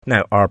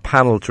Now, our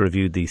panel to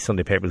review the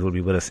Sunday papers will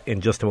be with us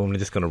in just a moment. I'm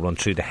just going to run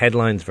through the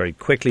headlines very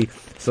quickly.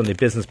 Sunday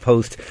Business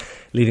Post,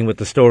 leading with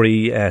the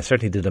story,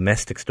 certainly the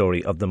domestic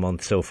story of the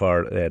month so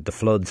far, the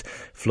floods.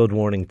 Flood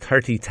warning,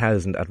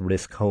 30,000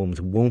 at-risk homes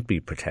won't be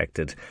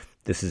protected.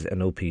 This is an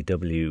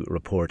OPW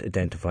report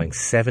identifying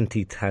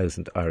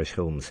 70,000 Irish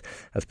homes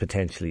as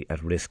potentially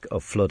at risk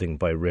of flooding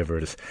by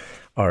rivers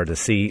or the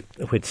sea,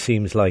 which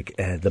seems like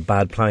the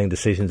bad planning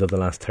decisions of the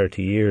last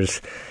 30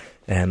 years.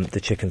 The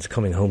chickens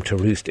coming home to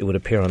roost, it would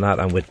appear on that,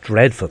 and with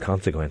dreadful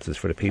consequences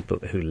for the people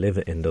who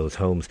live in those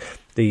homes.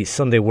 The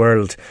Sunday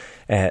World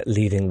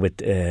leading with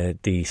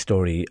the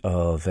story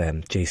of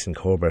Jason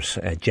Corbett,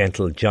 a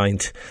gentle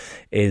giant,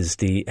 is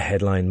the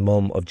headline.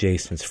 Mum of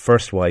Jason's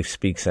first wife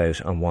speaks out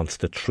and wants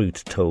the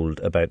truth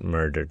told about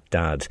murdered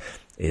dad,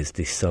 is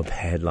the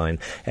sub-headline.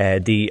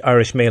 The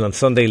Irish Mail on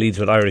Sunday leads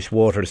with Irish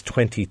Water's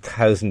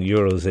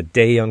 €20,000 a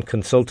day on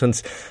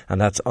consultants, and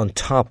that's on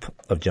top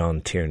of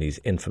John Tierney's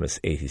infamous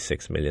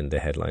 86 million, the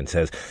headline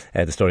says.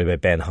 The story by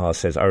Ben Haas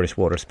says Irish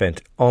Water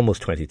spent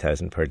almost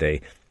 20,000 per day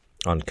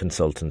on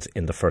consultants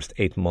in the first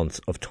 8 months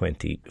of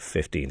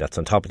 2015. That's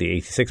on top of the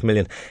 86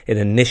 million it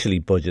initially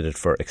budgeted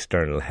for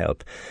external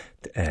help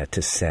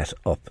to set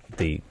up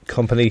the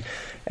company.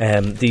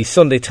 The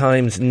Sunday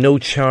Times, no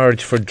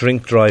charge for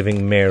drink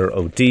driving Mayor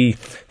OD.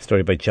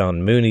 Story by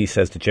John Mooney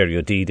says that Jerry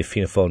O'D, the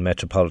Fianna Fáil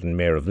Metropolitan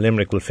Mayor of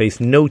Limerick, will face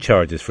no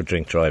charges for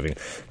drink driving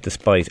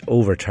despite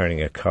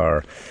overturning a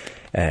car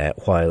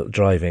while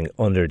driving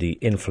under the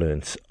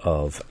influence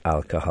of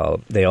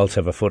alcohol. They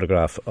also have a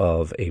photograph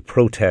of a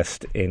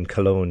protest in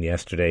Cologne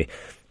yesterday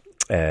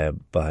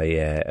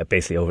by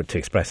basically over to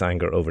express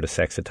anger over the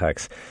sex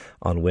attacks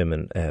on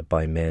women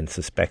by men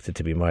suspected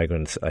to be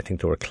migrants. I think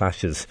there were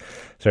clashes,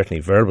 certainly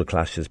verbal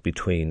clashes,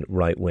 between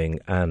right-wing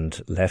and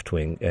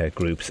left-wing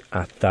groups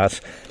at that.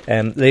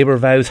 Labour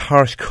vows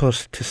harsh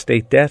cut to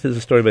state debt is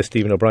a story by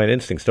Stephen O'Brien.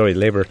 Interesting story.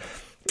 Labour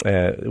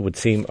it would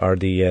seem are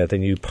the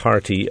new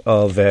party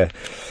of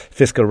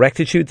fiscal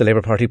rectitude. The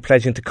Labour Party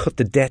pledging to cut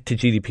the debt to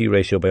GDP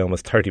ratio by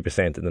almost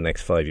 30% in the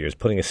next 5 years,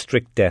 putting a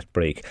strict debt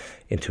brake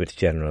into its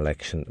general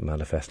election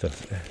manifesto.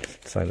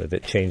 Sign of the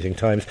changing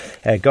times.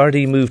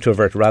 Gardaí move to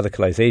avert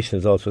radicalisation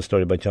is also a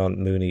story by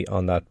John Mooney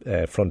on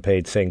that front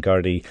page, saying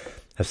Gardaí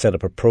have set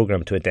up a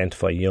programme to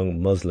identify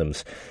young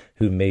Muslims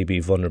who may be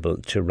vulnerable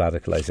to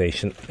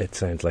radicalisation. It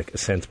sounds like a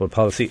sensible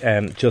policy.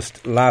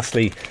 Just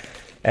lastly,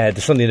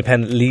 the Sunday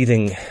Independent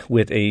leading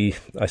with a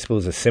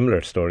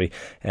similar story,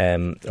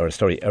 or a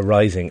story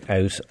arising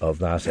out of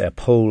that.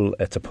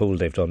 It's a poll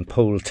they've done.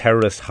 Poll,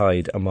 terrorists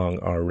hide among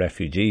our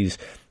refugees.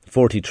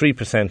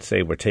 43%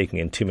 say we're taking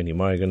in too many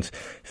migrants.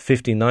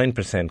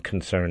 59%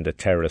 concerned that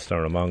terrorists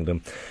are among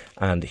them.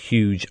 And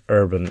huge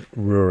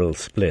urban-rural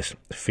split,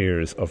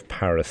 fears of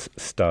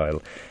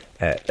Paris-style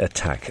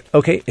attack.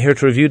 OK, here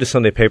to review the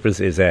Sunday papers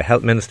is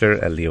Health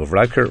Minister Leo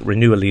Varadkar,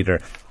 Renewal Leader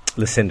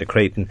Lucinda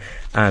Creighton,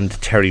 and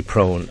Terry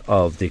Prone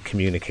of the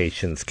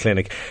Communications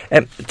Clinic.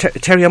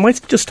 Terry, I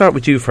might just start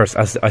with you first,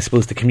 as I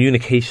suppose the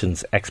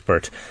communications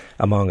expert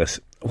among us.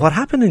 What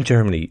happened in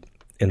Germany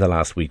in the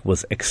last week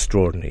was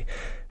extraordinary,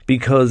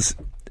 because,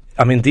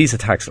 I mean, these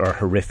attacks are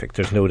horrific,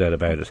 there's no doubt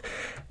about it.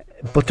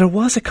 But there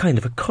was a kind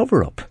of a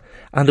cover-up,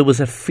 and there was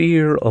a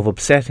fear of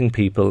upsetting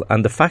people,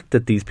 and the fact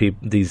that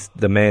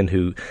the men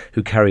who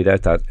carried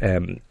out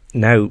that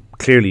now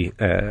clearly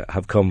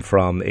have come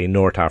from a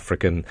North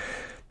African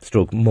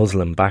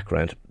Muslim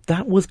background,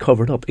 that was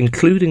covered up,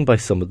 including by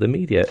some of the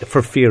media,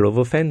 for fear of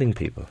offending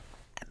people.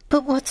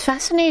 But what's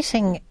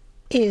fascinating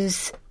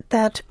is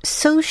that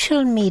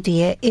social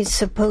media is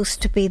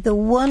supposed to be the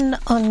one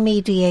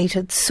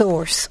unmediated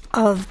source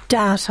of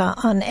data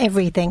on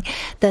everything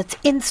that's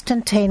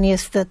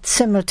instantaneous, that's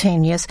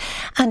simultaneous,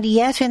 and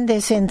yet in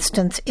this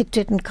instance it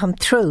didn't come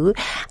through,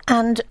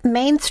 and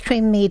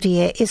mainstream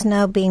media is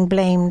now being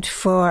blamed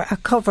for a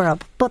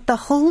cover-up. But the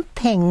whole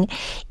thing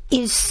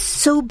is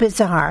so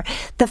bizarre.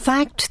 The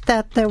fact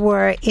that there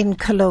were in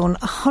Cologne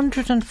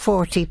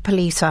 140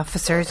 police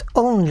officers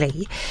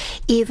only,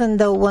 even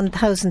though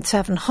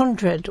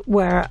 1,700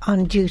 were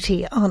on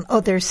duty on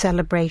other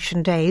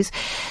celebration days.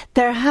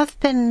 There have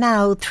been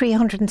now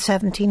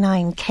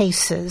 379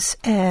 cases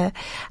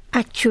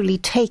actually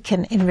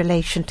taken in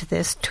relation to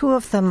this, 2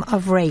 of them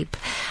of rape.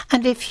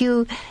 And if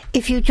you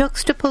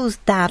juxtapose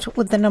that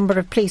with the number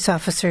of police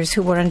officers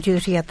who were on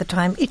duty at the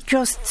time, it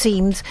just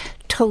seems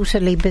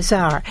totally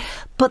bizarre.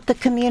 But the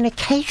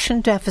communication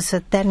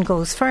deficit then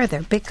goes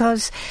further,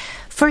 because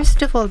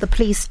first of all, the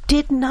police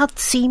did not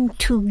seem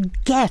to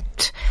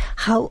get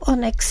how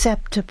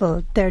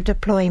unacceptable their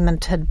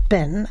deployment had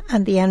been,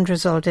 and the end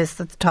result is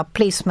that the top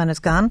policeman is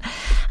gone.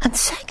 And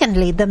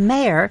secondly, the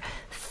mayor,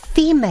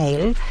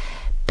 female,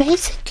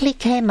 basically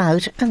came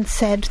out and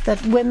said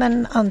that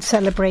women on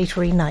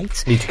celebratory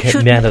nights need to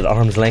keep men at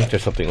arm's length or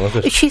something, was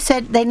it? She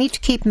said they need to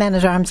keep men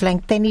at arm's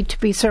length. They need to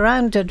be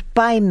surrounded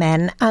by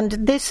men, and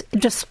this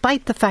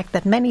despite the fact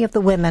that many of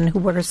the women who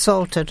were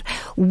assaulted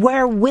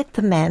were with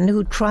the men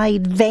who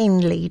tried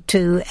vainly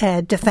to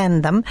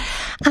defend them.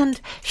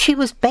 And she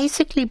was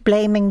basically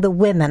blaming the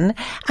women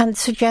and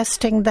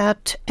suggesting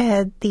that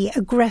the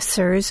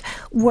aggressors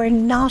were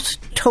not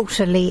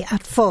totally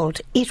at fault.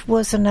 It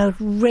was an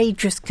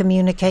outrageous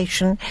communication,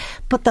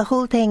 but the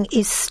whole thing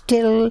is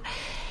still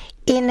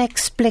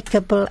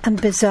inexplicable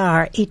and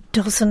bizarre. It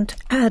doesn't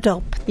add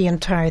up, the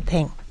entire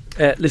thing.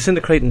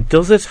 Lucinda Creighton,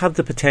 does it have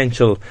the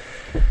potential?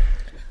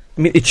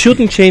 I mean, it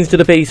shouldn't change the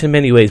debate in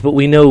many ways, but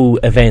we know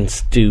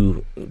events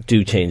do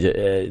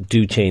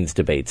change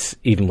debates,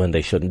 even when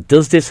they shouldn't.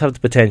 Does this have the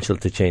potential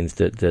to change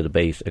the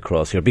debate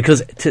across here?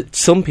 Because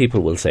some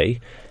people will say,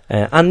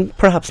 and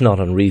perhaps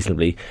not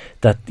unreasonably,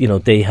 that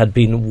they had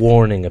been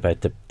warning about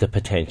the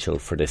potential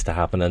for this to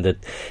happen, and that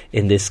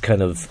in this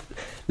kind of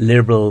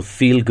liberal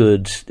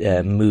feel-good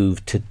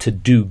move to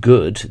do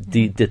good,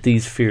 that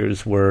these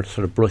fears were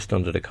sort of brushed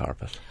under the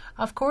carpet.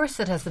 Of course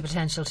it has the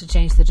potential to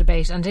change the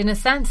debate, and in a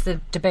sense the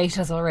debate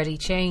has already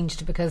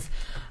changed, because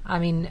I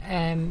mean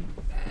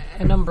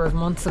a number of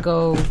months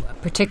ago,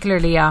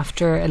 particularly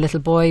after a little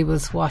boy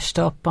was washed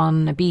up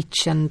on a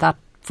beach and that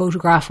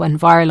photograph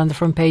went viral on the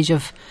front page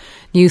of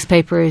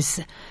newspapers,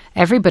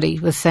 everybody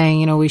was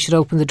saying, we should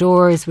open the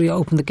doors, we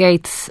open the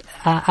gates,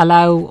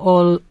 allow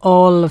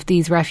all of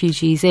these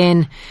refugees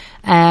in.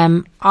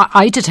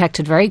 I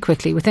detected very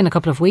quickly, within a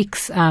couple of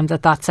weeks,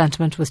 that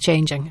sentiment was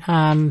changing,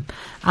 and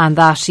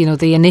that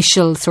the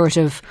initial sort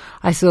of,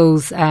 I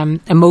suppose,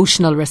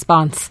 emotional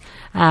response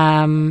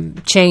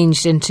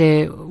changed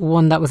into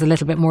one that was a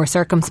little bit more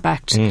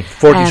circumspect.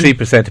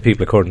 43% of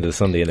people, according to the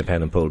Sunday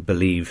Independent poll,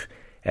 believe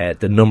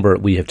the number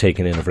we have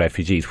taken in of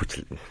refugees,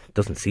 which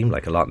doesn't seem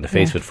like a lot in the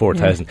face with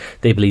 4,000,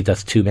 they believe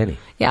that's too many.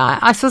 Yeah,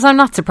 I suppose I'm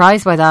not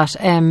surprised by that.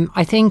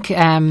 I think,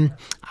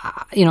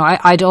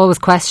 I'd always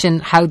question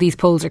how these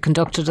polls are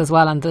conducted as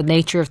well, and the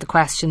nature of the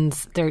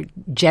questions. They're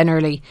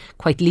generally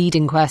quite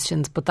leading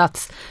questions, but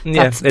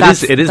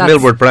it is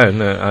Millward Brown,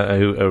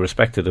 a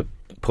respected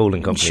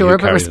polling company. Sure,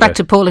 but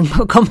respected polling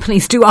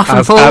companies do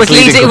often poll with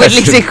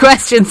leading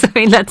questions. I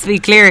mean, let's be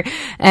clear.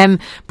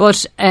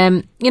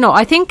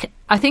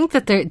 I think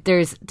that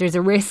there's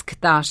a risk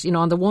that,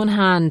 on the one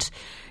hand,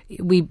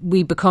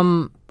 we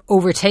become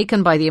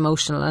overtaken by the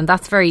emotional, and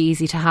that's very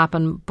easy to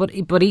happen, but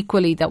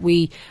equally that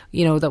we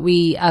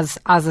as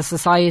a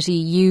society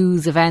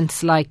use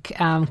events like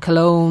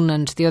Cologne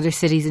and the other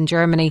cities in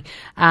Germany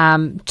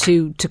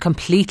to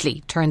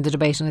completely turn the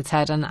debate on its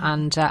head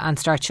and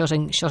start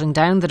shutting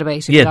down the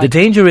debate. Yeah, the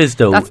danger is,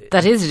 though,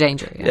 that is a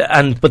danger.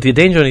 Yeah. But the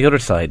danger on the other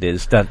side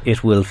is that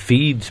it will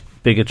feed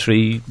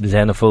bigotry,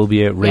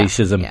 xenophobia,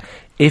 racism. Yeah.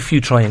 If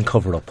you try and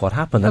cover up what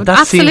happened. And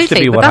that seems to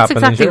be what happened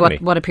in Germany. That's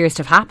exactly what appears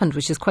to have happened,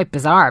 which is quite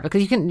bizarre,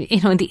 because you can,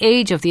 in the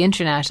age of the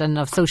internet and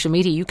of social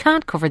media, you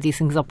can't cover these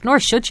things up, nor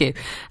should you.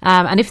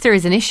 And if there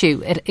is an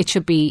issue, it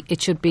should be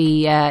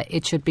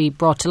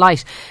brought to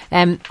light.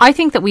 I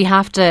think that we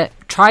have to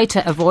try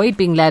to avoid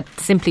being led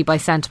simply by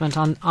sentiment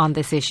on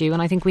this issue,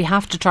 and I think we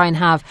have to try and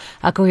have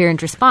a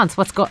coherent response.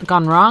 What's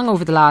gone wrong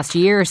over the last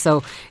year or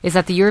so is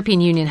that the European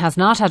Union has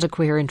not had a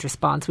coherent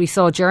response. We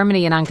saw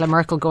Germany and Angela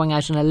Merkel going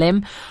out on a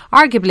limb.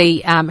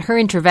 Arguably, her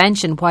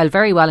intervention, while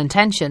very well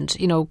intentioned,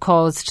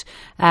 caused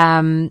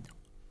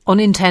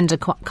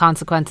unintended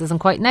consequences and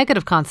quite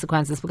negative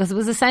consequences, because it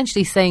was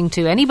essentially saying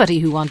to anybody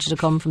who wanted to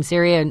come from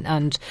Syria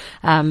and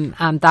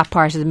that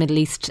part of the Middle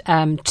East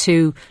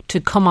to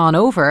come on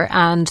over,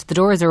 and the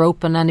doors are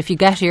open, and if you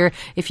get here,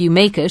 if you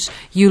make it,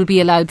 you'll be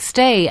allowed to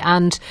stay.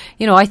 And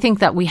I think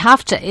that we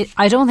have to,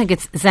 I don't think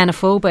it's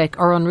xenophobic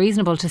or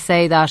unreasonable to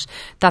say that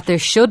there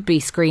should be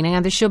screening,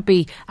 and there should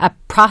be a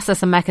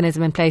process and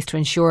mechanism in place to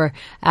ensure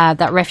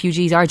that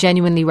refugees are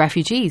genuinely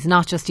refugees,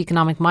 not just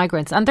economic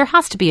migrants. And there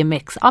has to be a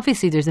mix.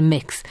 Obviously there's a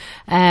mix,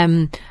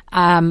 and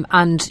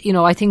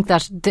I think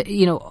that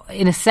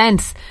in a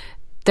sense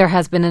there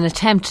has been an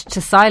attempt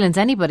to silence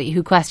anybody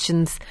who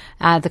questions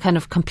the kind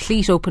of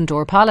complete open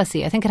door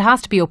policy. I think it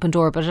has to be open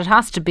door, but it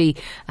has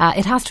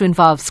to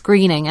involve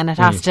screening, and it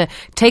has to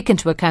take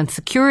into account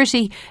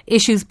security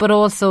issues, but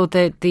also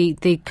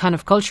the kind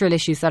of cultural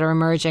issues that are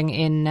emerging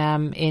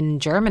in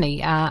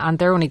Germany, and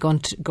they're only going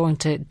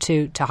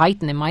to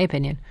heighten, in my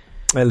opinion.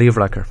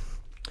 Varadkar.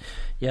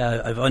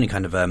 Yeah, I've only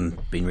kind of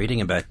been reading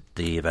about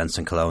the events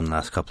in Cologne the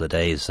last couple of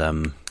days.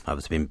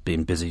 Obviously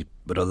been busy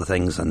with other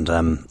things, and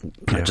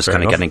just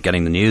kind of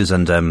getting the news.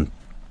 And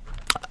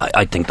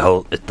I think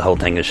the whole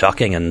thing is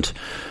shocking and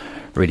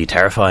really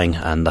terrifying.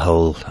 And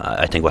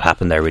I think what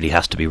happened there really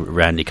has to be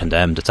roundly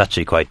condemned. It's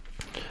actually quite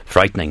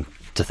frightening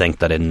to think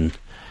that in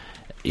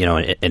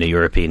a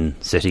European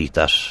city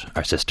that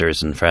our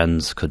sisters and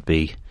friends could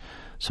be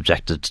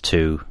subjected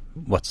to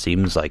what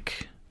seems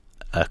like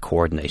a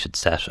coordinated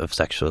set of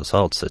sexual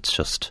assaults. It's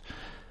just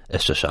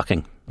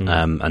shocking.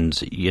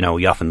 And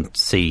you often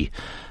see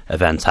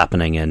events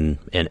happening in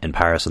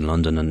Paris and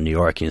London and New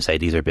York, you say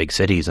these are big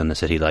cities, and a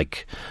city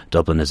like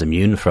Dublin is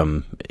immune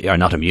from, or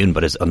not immune,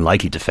 but is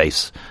unlikely to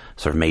face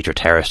sort of major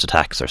terrorist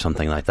attacks or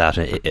something like that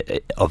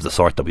of the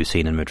sort that we've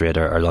seen in Madrid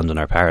or London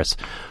or Paris.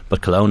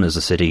 But Cologne is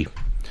a city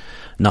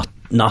not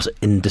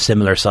in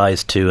dissimilar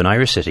size to an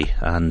Irish city,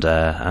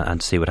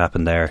 and see what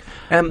happened there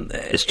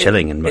is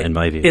chilling in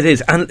my view. It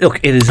is, and look,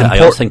 it is I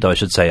important. also think, though, I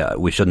should say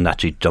we shouldn't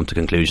actually jump to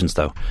conclusions,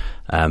 though.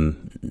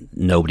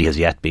 Nobody has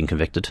yet been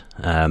convicted.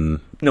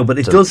 No, but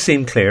it does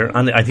seem clear,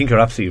 and I think you're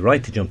absolutely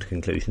right to jump to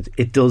conclusions.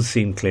 It does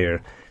seem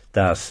clear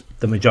that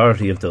the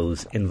majority of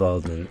those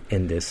involved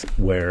in this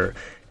were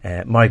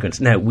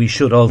migrants. Now, we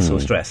should also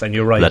stress, and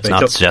you're right. Let's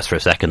not suggest for a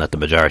second that the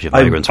majority of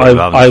migrants are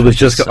involved. I was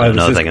just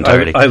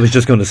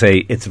going to say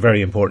it's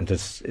very important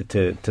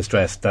to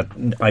stress that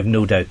I've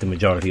no doubt the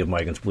majority of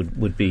migrants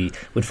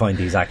would find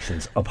these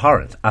actions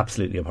abhorrent,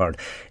 absolutely abhorrent.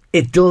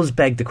 It does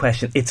beg the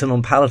question. It's an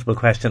unpalatable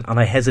question, and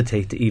I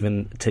hesitate to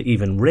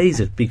even raise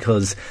it,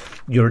 because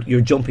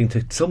you're jumping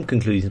to some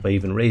conclusions by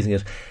even raising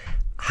it.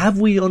 Have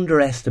we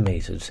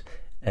underestimated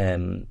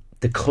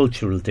the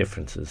cultural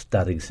differences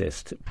that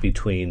exist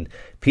between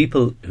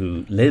people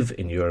who live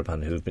in Europe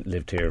and who've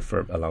lived here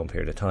for a long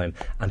period of time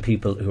and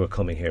people who are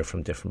coming here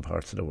from different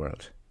parts of the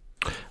world?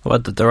 Well,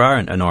 there are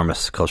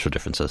enormous cultural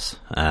differences,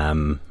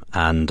 and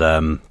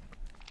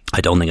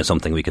I don't think it's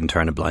something we can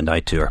turn a blind eye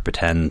to or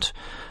pretend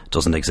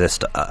doesn't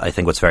exist. I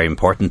think what's very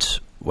important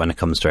when it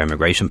comes to our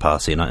immigration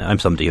policy, and I'm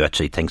somebody who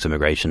actually thinks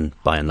immigration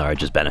by and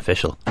large is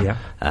beneficial. Yeah.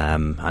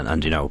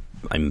 And you know,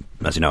 I'm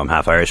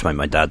half Irish.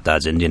 My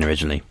dad's Indian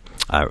originally.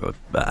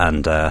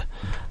 And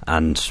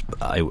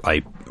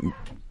I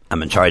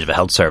am in charge of a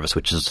health service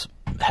which is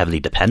heavily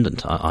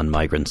dependent on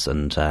migrants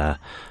and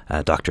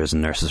doctors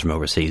and nurses from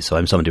overseas. So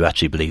I'm somebody who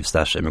actually believes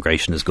that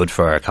immigration is good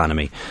for our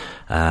economy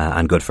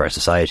and good for our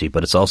society,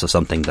 but it's also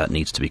something that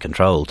needs to be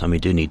controlled, and we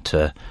do need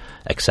to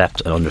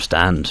accept and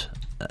understand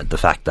the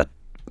fact that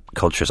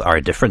cultures are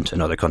different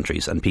in other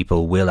countries, and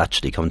people will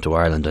actually come to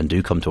Ireland and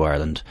do come to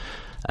Ireland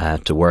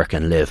to work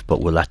and live,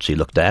 but will actually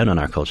look down on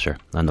our culture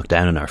and look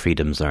down on our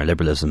freedoms and our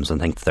liberalisms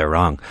and think that they're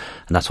wrong.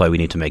 And that's why we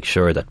need to make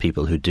sure that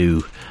people who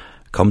do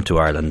come to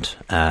Ireland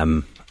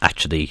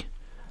actually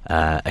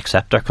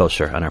accept our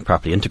culture and are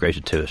properly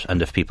integrated to it.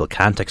 And if people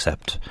can't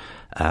accept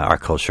our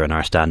culture and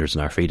our standards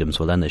and our freedoms,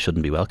 well, then they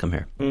shouldn't be welcome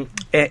here.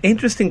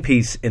 Interesting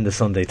piece in the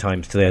Sunday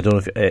Times today. I don't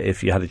know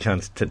if you had a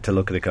chance to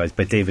look at it, guys,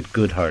 by David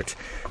Goodhart,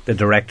 the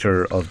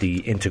director of the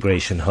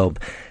Integration Hub.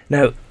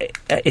 Now,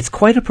 it's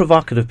quite a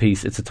provocative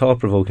piece. It's a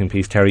thought-provoking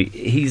piece, Terry.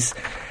 This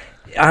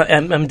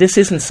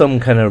isn't some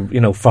kind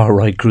of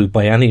far-right group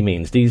by any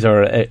means. These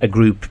are a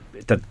group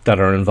that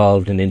are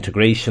involved in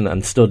integration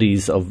and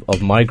studies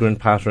of migrant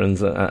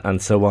patterns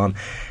and so on.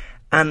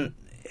 And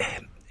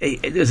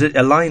there's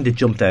a line that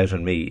jumped out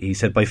on me. He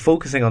said, by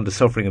focusing on the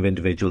suffering of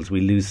individuals,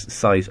 we lose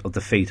sight of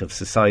the fate of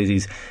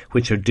societies,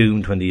 which are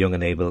doomed when the young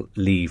and able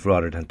leave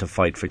rather than to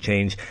fight for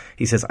change.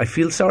 He says, I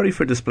feel sorry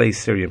for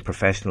displaced Syrian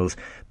professionals,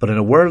 but in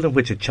a world in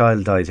which a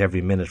child dies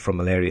every minute from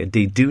malaria,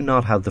 they do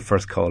not have the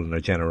first call on their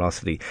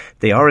generosity.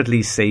 They are at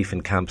least safe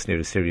in camps near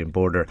the Syrian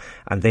border,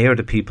 and they are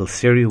the people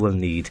Syria will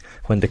need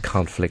when the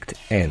conflict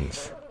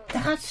ends.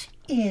 That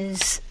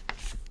is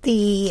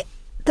the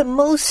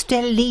most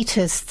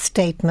elitist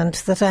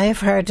statement that I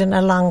have heard in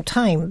a long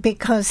time,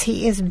 because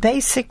he is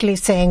basically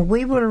saying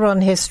we will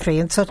run history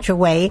in such a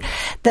way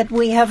that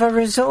we have a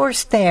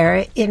resource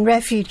there in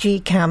refugee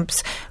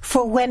camps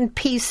for when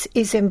peace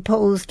is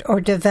imposed or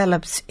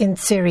develops in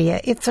Syria.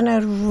 It's an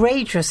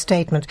outrageous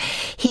statement.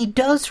 He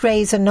does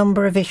raise a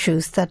number of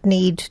issues that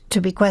need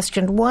to be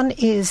questioned. One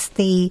is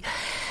the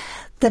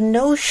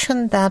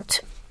notion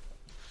that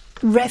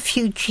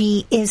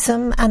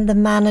refugeeism and the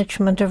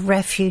management of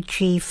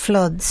refugee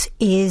floods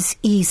is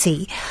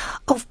easy.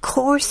 Of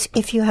course,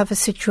 if you have a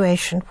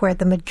situation where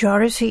the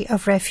majority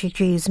of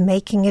refugees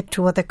making it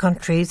to other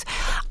countries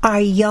are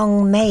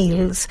young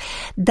males,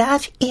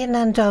 that in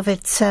and of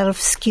itself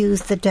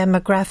skews the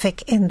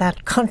demographic in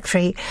that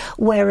country,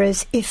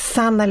 whereas if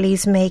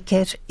families make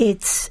it,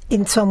 it's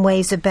in some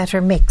ways a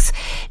better mix.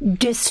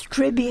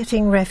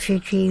 Distributing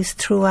refugees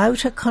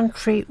throughout a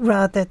country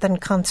rather than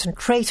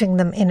concentrating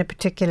them in a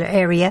particular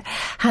area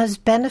has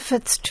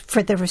benefits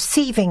for the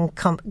receiving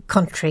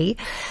country,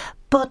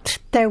 but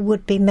there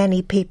would be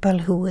many people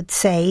who would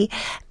say,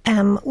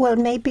 well,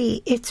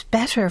 maybe it's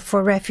better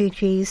for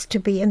refugees to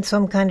be in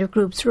some kind of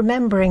groups,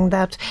 remembering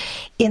that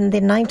in the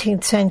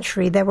 19th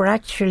century there were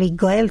actually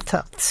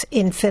Gaeltachts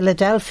in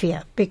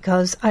Philadelphia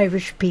because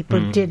Irish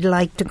people did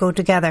like to go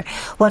together.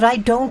 What I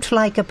don't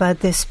like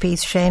about this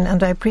piece, Shane,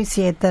 and I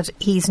appreciate that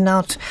he's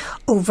not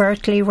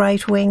overtly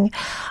right-wing,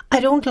 I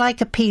don't like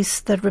a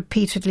piece that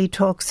repeatedly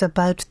talks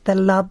about the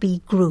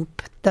lobby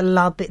group,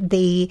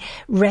 the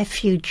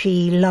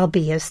refugee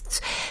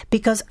lobbyists,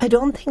 because I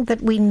don't think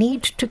that we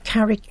need to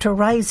caricature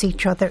characterise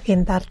each other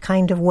in that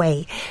kind of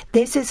way.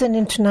 This is an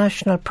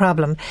international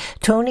problem.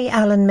 Tony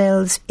Allen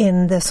Mills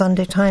in the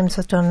Sunday Times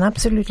has done an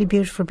absolutely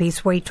beautiful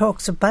piece where he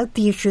talks about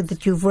the issue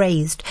that you've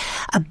raised,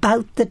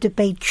 about the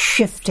debate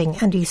shifting,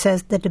 and he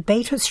says the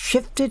debate has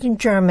shifted in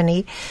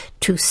Germany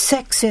to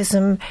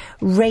sexism,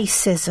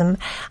 racism,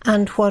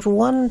 and what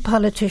one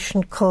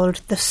politician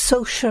called the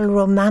social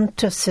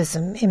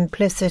romanticism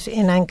implicit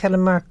in Angela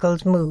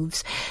Merkel's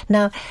moves.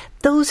 Now,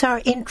 those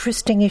are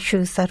interesting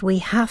issues that we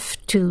have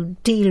to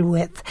deal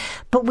with,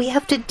 but we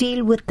have to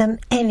deal with them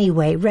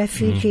anyway.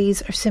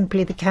 Refugees are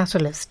simply the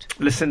catalyst.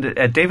 Listen,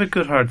 David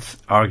Goodhart's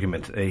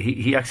argument,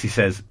 he actually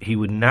says he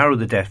would narrow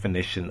the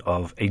definition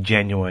of a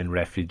genuine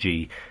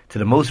refugee to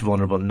the most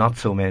vulnerable, not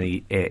so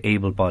many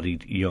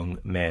able-bodied young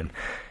men.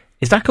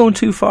 Is that going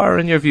too far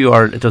in your view,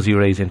 or does he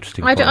raise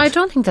interesting points? I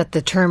don't think that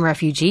the term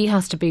refugee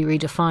has to be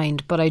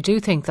redefined, but I do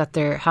think that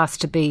there has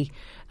to be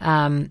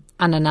an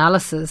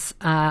analysis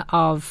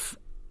of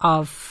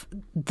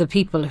the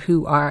people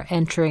who are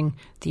entering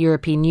the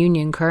European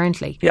Union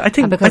currently. Yeah, I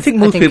think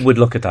most people would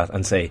look at that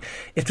and say,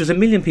 if there's 1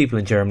 million people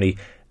in Germany,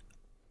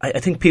 I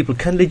think people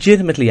can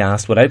legitimately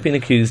ask, without being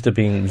accused of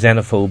being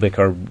xenophobic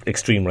or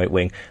extreme right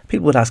wing,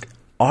 people would ask,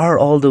 are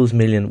all those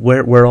million,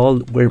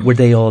 were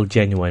they all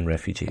genuine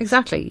refugees?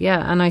 Exactly,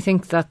 yeah. And I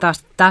think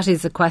that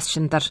is a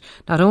question that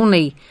not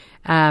only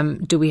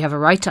do we have a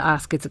right to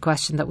ask, it's a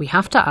question that we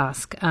have to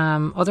ask.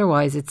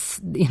 Otherwise,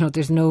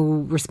 there's no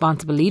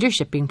responsible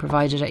leadership being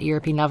provided at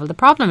European level. The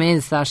problem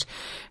is that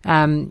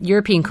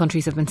European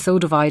countries have been so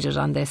divided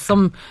on this.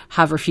 Some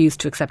have refused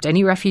to accept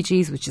any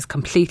refugees, which is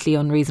completely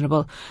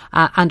unreasonable,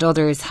 and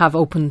others have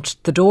opened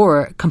the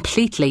door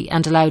completely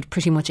and allowed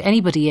pretty much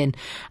anybody in.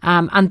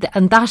 And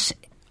that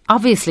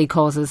obviously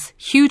causes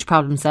huge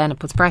problems then. It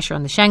puts pressure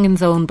on the Schengen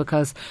zone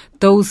because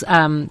those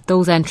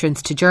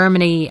entrants to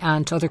Germany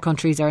and to other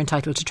countries are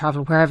entitled to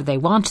travel wherever they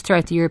want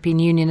throughout the European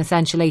Union,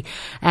 essentially.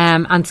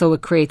 And so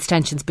it creates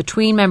tensions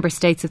between member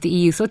states of the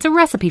EU. So it's a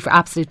recipe for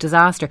absolute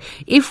disaster.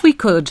 If we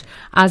could,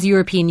 as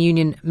European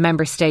Union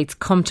member states,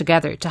 come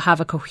together to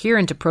have a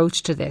coherent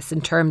approach to this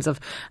in terms of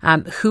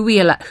who we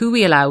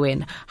allow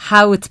in,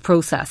 how it's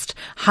processed,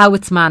 how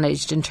it's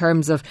managed, in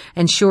terms of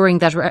ensuring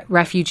that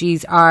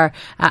refugees are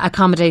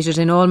accommodated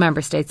in all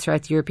member states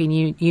throughout the European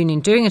Union,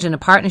 doing it in a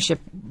partnership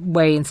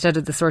way instead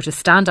of the sort of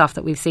standoff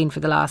that we've seen for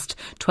the last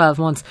 12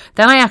 months,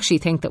 then I actually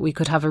think that we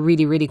could have a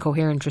really, really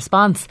coherent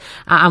response,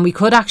 and we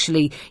could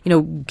actually,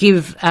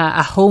 give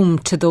a home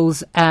to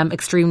those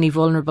extremely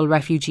vulnerable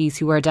refugees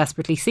who are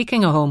desperately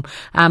seeking a home.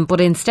 But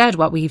instead,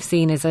 what we've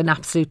seen is an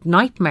absolute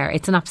nightmare.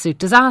 It's an absolute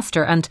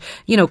disaster, and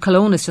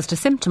Cologne is just a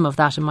symptom of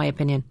that, in my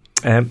opinion.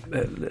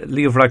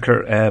 Leo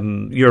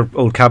Varadkar, your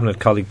old cabinet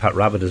colleague Pat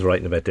Rabbitt is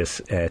writing about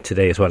this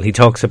today as well. He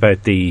talks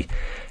about the,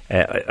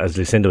 as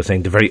Lucinda was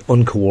saying, the very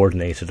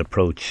uncoordinated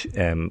approach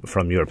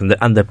from Europe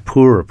and the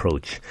poor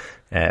approach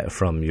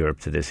from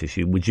Europe to this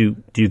issue. Do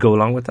you go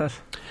along with that?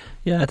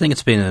 Yeah, I think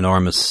it's been an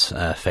enormous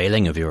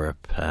failing of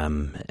Europe.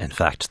 In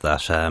fact,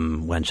 that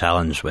when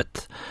challenged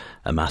with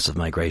a massive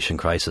migration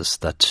crisis,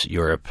 that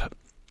Europe,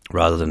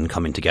 rather than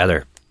coming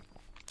together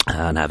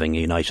and having a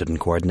united and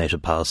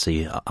coordinated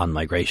policy on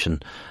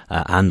migration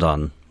and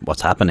on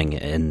what's happening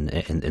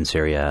in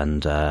Syria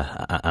and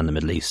the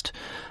Middle East,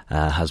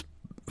 has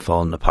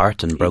fallen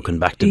apart and broken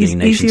back to being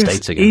nation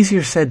states again.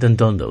 Easier said than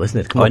done, though, isn't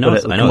it? Come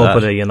up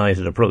with a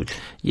united approach.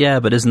 Yeah,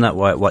 but isn't that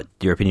what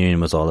the European Union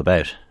was all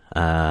about?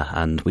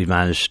 And we've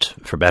managed,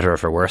 for better or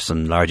for worse,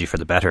 and largely for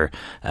the better,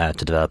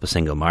 to develop a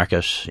single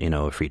market,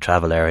 a free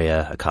travel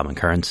area, a common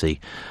currency,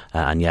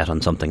 and yet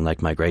on something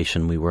like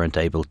migration we weren't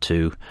able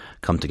to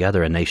come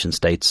together, and nation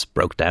states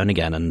broke down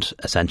again and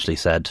essentially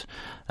said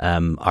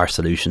our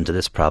solution to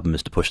this problem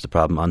is to push the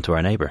problem onto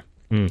our neighbour.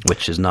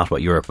 Which is not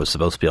what Europe was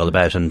supposed to be all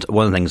about. And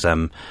one of the things,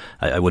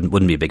 I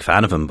wouldn't be a big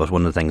fan of him, but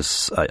one of the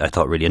things I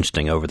thought really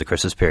interesting over the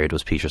Christmas period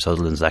was Peter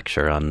Sutherland's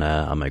lecture on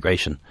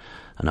migration.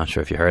 I'm not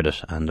sure if you heard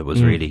it, and it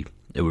was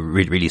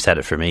really set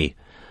it for me,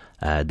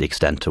 the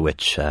extent to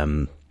which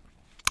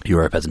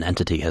Europe as an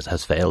entity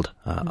has failed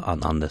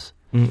on this.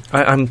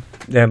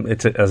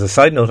 As a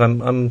side note,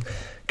 I'm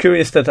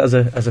curious that as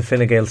a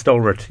Fine Gael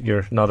stalwart,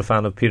 you're not a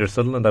fan of Peter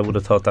Sutherland. I would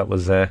have thought that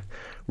was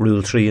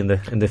Rule 3 in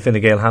the Fine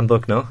Gael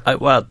handbook. No, I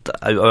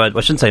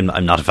shouldn't say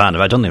I'm not a fan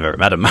of. I don't think I've ever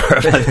met him.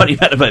 I've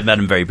only met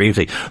him very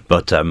briefly.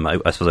 But I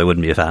suppose I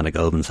wouldn't be a fan of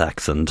Goldman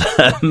Sachs and so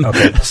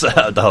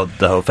the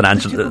whole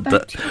financial.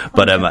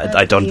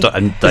 I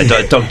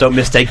don't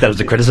mistake that as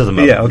a criticism.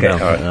 Yeah, okay. No, all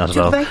right. Not at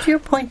So all. back to your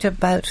point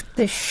about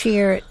the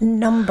sheer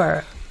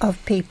number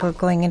of people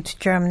going into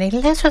Germany,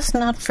 let us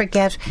not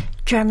forget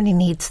Germany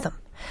needs them.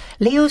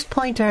 Leo's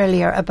point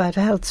earlier about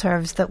a health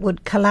service that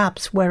would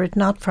collapse were it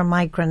not for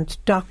migrant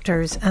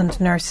doctors and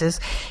nurses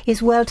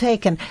is well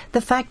taken.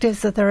 The fact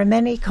is that there are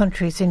many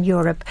countries in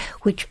Europe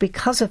which,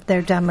 because of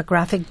their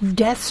demographic,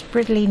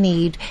 desperately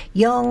need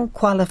young,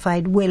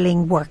 qualified,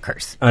 willing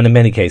workers. And in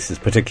many cases,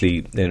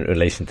 particularly in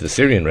relation to the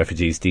Syrian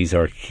refugees, these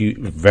are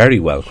very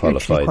well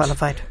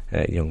qualified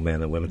young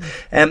men and women.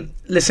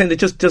 Lucinda,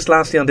 just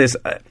lastly on this,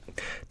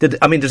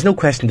 there's no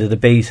question the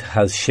debate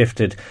has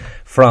shifted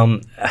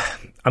from...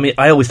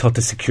 I always thought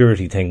the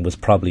security thing was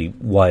probably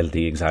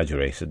wildly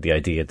exaggerated. The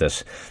idea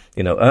that,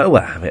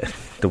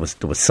 there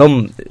was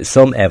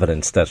some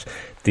evidence that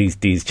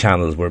these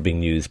channels were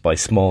being used by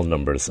small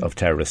numbers of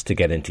terrorists to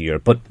get into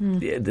Europe. But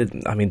the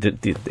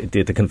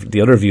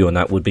other view on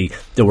that would be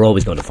they were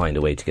always going to find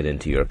a way to get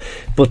into Europe.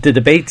 But the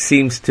debate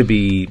seems to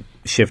be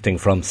shifting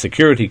from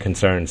security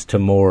concerns to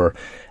more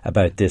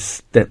about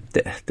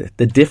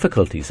the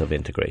difficulties of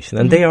integration,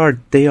 and they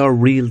are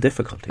real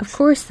difficulties. Of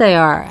course they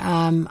are,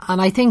 and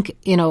I think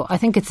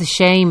it's a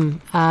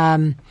shame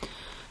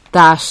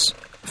that,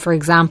 for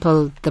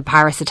example, the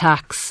Paris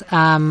attacks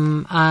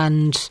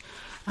and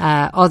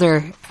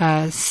other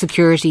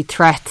security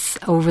threats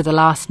over the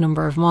last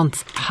number of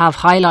months have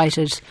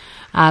highlighted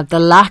the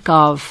lack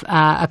of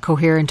a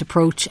coherent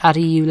approach at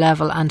EU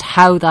level, and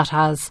how that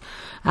has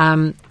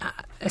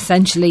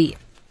essentially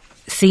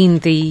seen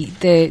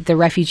the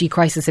refugee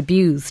crisis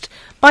abused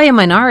by a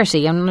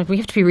minority. And we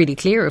have to be really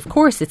clear, of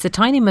course, it's a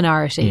tiny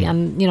minority,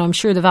 and I'm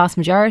sure the vast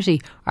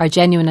majority are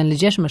genuine and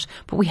legitimate,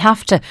 but we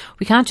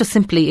can't just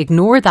simply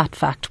ignore that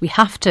fact. We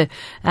have to,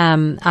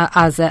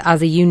 as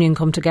a union,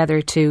 come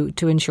together to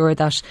ensure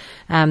that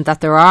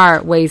there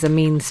are ways and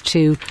means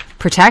to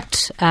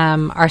protect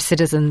our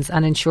citizens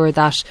and ensure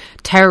that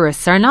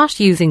terrorists are not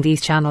using these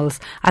channels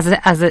as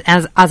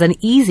an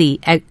easy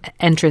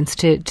entrance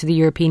to the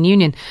European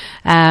Union.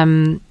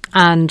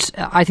 And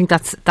I think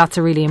that's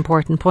a really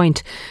important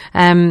point.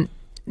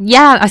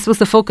 I suppose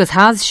the focus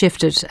has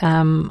shifted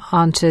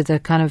onto the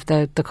kind of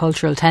the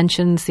cultural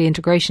tensions, the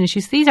integration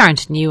issues. These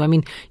aren't new. I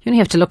mean, you only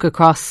have to look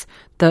across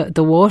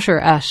the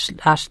water at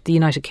the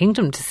United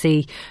Kingdom to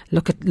see.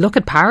 Look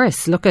at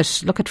Paris. Look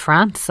at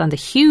France and the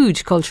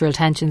huge cultural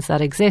tensions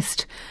that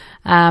exist.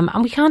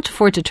 And we can't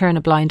afford to turn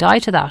a blind eye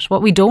to that.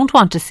 What we don't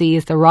want to see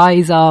is the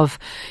rise of,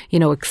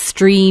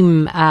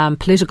 extreme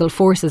political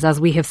forces,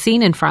 as we have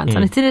seen in France,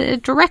 and it's a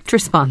direct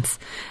response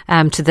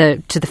to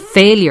the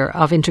failure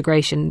of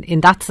integration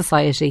in that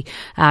society.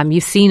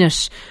 You've seen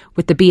it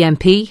with the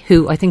BNP,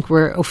 who I think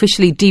were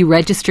officially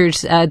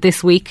deregistered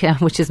this week,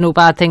 which is no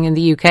bad thing in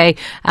the UK.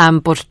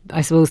 But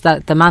I suppose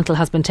that the mantle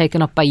has been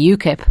taken up by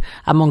UKIP,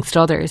 amongst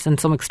others, and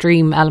some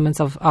extreme elements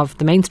of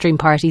the mainstream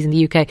parties in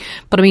the UK.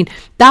 But I mean,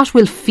 that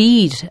will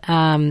feed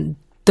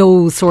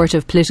those sort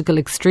of political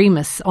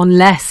extremists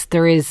unless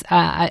there is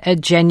a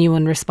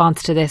genuine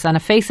response to this and a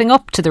facing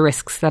up to the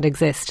risks that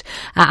exist,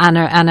 and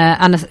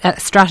a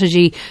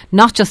strategy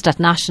not just at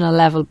national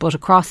level but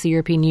across the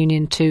European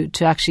Union to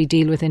actually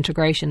deal with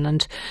integration.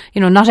 And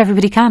not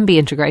everybody can be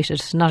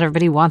integrated, not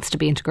everybody wants to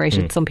be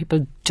integrated. Some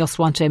people just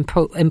want to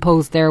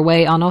impose their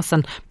way on us,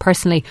 and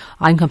personally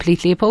I'm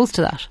completely opposed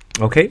to that.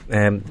 Okay,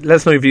 let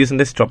us know your views on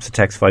this. Drops a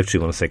text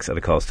 53106 at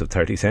a cost of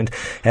 30 cents.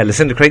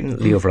 Lucinda Creighton,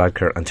 Leo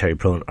Varadkar and Terry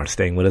Prone are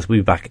staying with us. We'll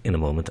be back in a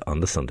moment on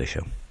The Sunday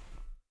Show.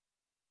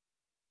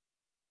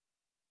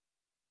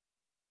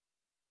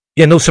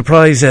 Yeah, no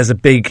surprise, as a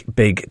big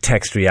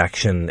text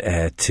reaction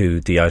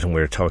to the item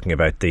we're talking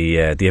about, the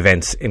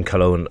events in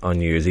Cologne on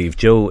New Year's Eve.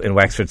 Joe in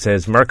Wexford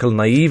says, Merkel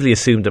naively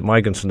assumed that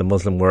migrants from the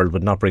Muslim world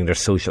would not bring their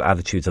social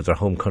attitudes of their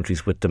home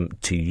countries with them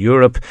to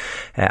Europe.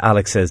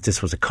 Alex says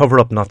this was a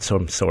cover-up, not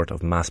some sort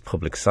of mass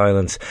public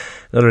silence.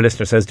 Another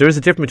listener says, there is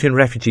a difference between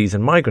refugees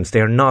and migrants.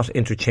 They are not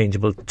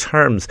interchangeable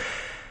terms.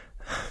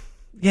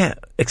 Yeah,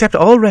 except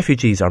all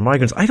refugees are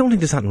migrants. I don't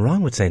think there's nothing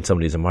wrong with saying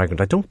somebody's a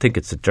migrant. I don't think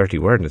it's a dirty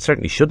word, and it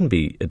certainly shouldn't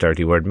be a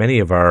dirty word. Many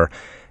of our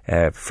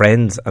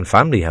friends and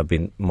family have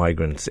been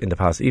migrants in the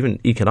past, even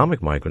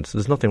economic migrants. So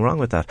there's nothing wrong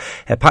with that.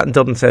 Pat in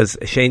Dublin says,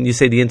 Shane, you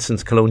say the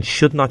incidents Cologne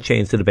should not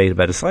change the debate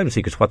about asylum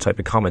seekers. What type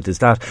of comment is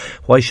that?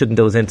 Why shouldn't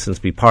those incidents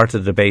be part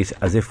of the debate,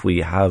 as if we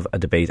have a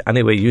debate?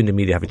 Anyway, you and the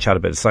media have a chat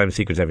about asylum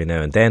seekers every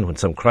now and then when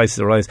some crisis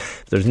arises.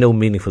 There's no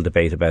meaningful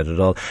debate about it at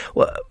all.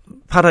 Well,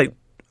 Pat,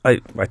 I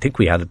think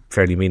we had a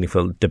fairly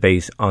meaningful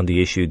debate on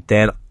the issue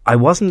then. I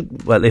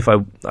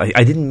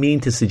didn't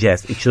mean to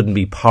suggest it shouldn't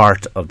be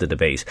part of the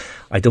debate.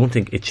 I don't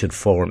think it should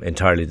form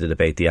entirely the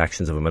debate, the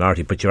actions of a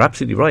minority. But you're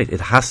absolutely right.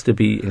 It has to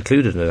be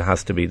included and it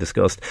has to be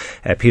discussed.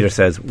 Peter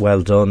says,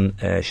 well done,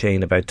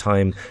 Shane, about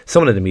time.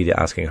 Someone in the media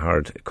asking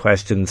hard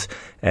questions.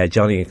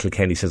 Johnny in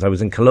Kilkenny says, I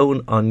was in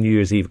Cologne on New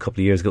Year's Eve a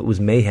couple of years ago. It was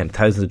mayhem.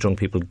 Thousands of drunk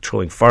people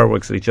throwing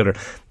fireworks at each other.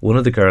 One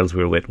of the girls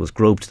we were with was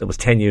groped. That was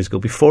 10 years ago,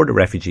 before the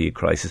refugee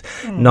crisis.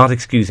 Not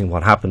excusing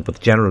what happened, but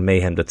the general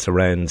mayhem that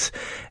surrounds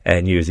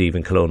New Year's Eve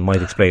in Cologne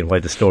might explain why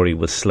the story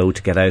was slow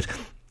to get out.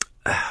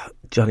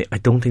 Johnny, I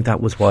don't think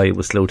that was why it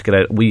was slow to get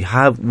out.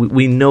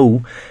 We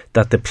know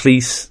that the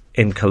police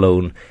in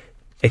Cologne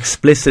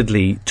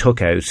explicitly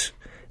took out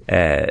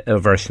a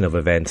version of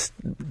events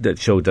that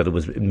showed that it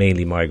was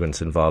mainly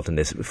migrants involved in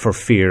this for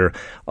fear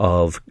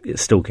of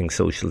stoking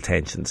social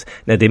tensions.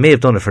 Now, they may have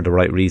done it for the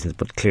right reasons,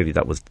 but clearly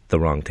that was the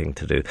wrong thing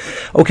to do.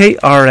 OK,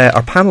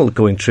 our panel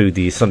going through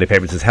the Sunday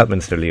papers is Health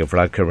Minister Leo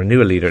Varadkar,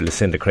 Renewal Leader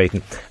Lucinda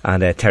Creighton,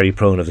 and Terry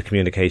Prone of the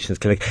Communications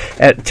Clinic.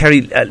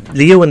 Terry,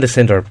 Leo and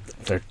Lucinda,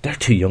 they're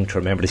too young to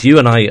remember this. You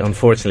and I,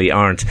 unfortunately,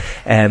 aren't.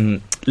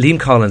 Liam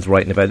Collins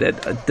writing about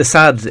it, the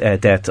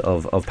sad death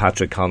of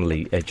Patrick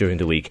Connolly during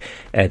the week,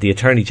 the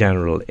Attorney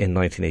General in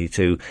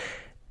 1982.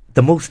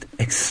 The most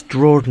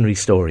extraordinary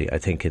story, I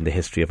think, in the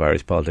history of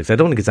Irish politics. I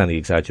don't think it's any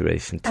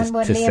exaggeration to say that. And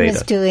what Liam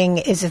is doing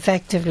is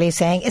effectively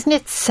saying, isn't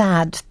it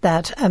sad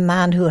that a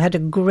man who had a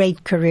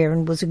great career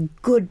and was a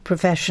good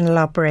professional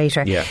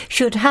operator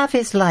should have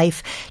his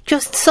life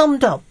just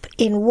summed up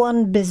in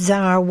one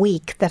bizarre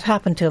week that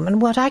happened to him?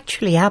 And what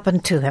actually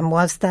happened to him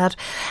was that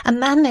a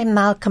man named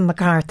Malcolm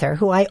MacArthur,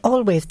 who I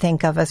always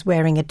think of as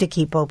wearing a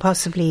dicky bow,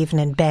 possibly even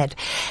in bed,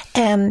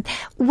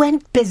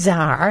 went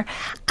bizarre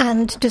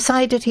and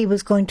decided he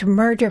was going to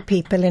murder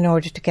people in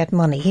order to get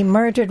money. He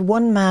murdered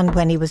one man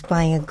when he was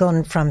buying a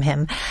gun from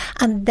him,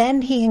 and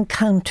then he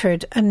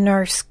encountered a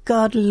nurse,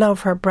 God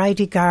love her,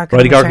 Bridie Gargan.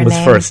 Bridie Gargan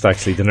was first,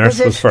 actually. The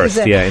nurse was first,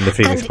 in the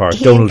Phoenix Park.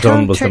 Donald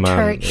Dunn was the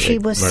man. She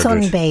was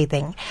murdered.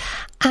 Sunbathing,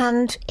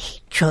 and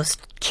he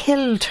just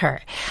killed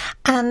her.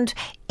 And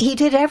he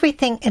did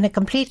everything in a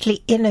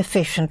completely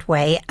inefficient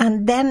way.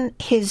 And then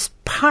his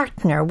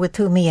partner, with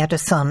whom he had a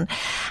son,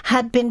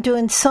 had been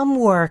doing some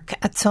work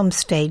at some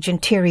stage,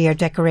 interior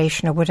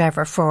decoration or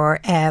whatever, for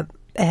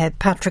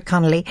Patrick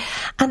Connolly,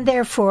 and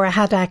therefore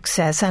had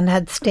access and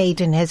had stayed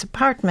in his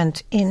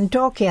apartment in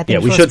Dalkey. I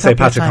think we should say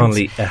Patrick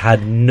Connolly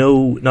had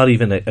not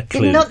even a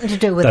clue. Had nothing to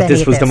do with that any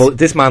this was of this.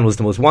 This man was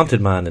the most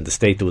wanted man in the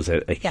state. There was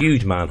a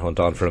huge manhunt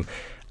on for him.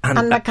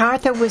 And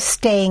MacArthur was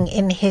staying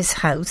in his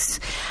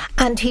house,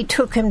 and he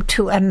took him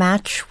to a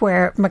match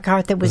where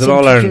MacArthur was introduced.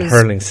 It was an All-Ireland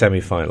hurling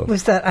semi-final.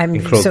 Was that? I'm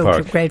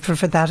so grateful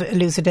for that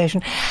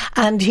elucidation.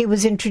 And he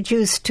was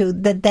introduced to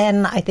the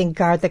then, I think,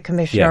 Garda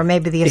Commissioner, or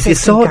maybe the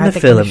assistant Garda Commissioner. If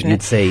you saw it in the film,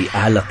 you'd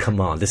say, look,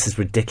 come on, this is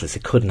ridiculous.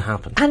 It couldn't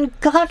happen. And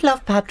God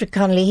love Patrick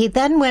Connolly. He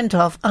then went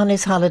off on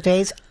his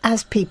holidays,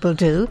 as people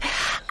do,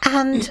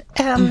 and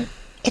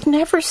it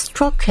never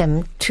struck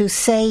him to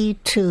say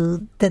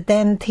to the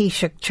then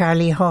Taoiseach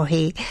Charlie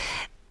Haughey,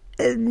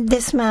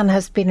 this man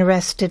has been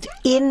arrested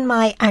in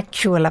my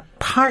actual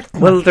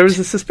apartment. Well, there was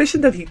a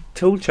suspicion that he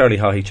told Charlie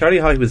Haughey. Charlie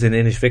Haughey was in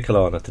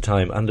Inishvickalawn at the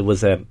time, and there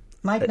was a...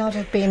 Might not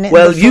have been...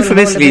 Well,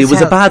 euphemistically, it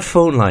was a bad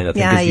phone line, I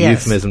think, is the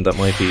euphemism that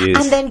might be used.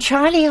 And then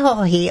Charlie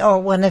Haughey, or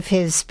one of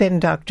his spin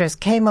doctors,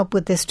 came up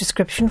with this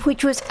description,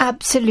 which was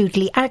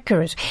absolutely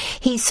accurate.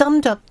 He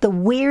summed up the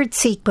weird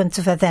sequence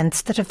of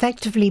events that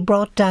effectively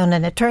brought down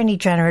an Attorney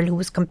General who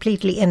was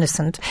completely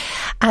innocent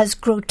as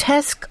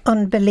grotesque,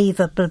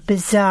 unbelievable,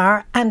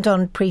 bizarre and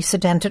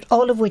unprecedented,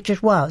 all of which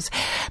it was.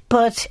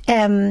 But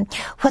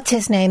what's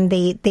his name?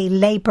 The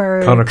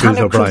Labour...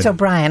 Conor Cruise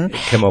O'Brien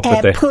came up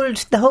with pulled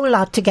the whole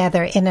lot together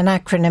in an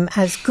acronym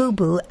as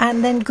GUBU,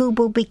 and then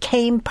GUBU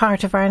became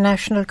part of our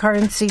national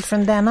currency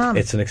from then on.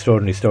 It's an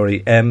extraordinary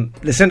story.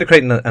 Lucinda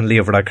Creighton and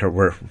Leo Varadkar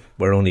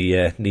were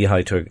only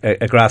knee-high to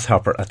a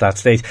grasshopper at that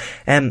stage.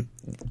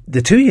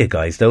 The two of you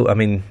guys, though, I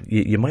mean,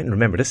 you mightn't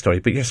remember this story,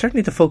 but you're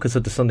certainly the focus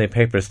of the Sunday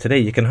papers today.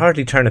 You can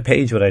hardly turn a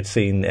page without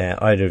seeing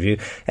either of you.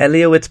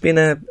 Leo, it's been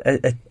a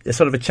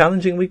sort of a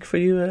challenging week for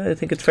you, I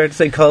think it's fair to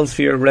say. Calls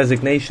for your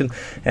resignation.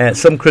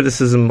 Some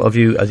criticism of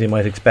you, as you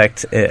might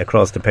expect,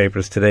 across the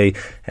papers today.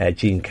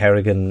 Jean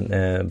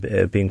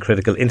Kerrigan being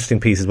critical. Interesting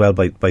piece as well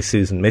by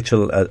Susan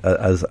Mitchell,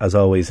 as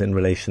always, in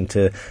relation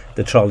to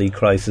the trolley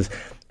crisis.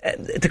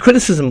 The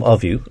criticism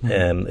of you,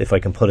 if I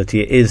can put it to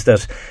you, is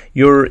that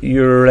you're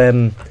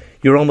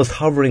almost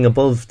hovering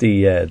above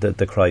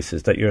the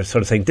crisis, that you're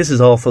sort of saying this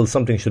is awful,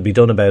 something should be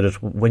done about it,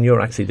 when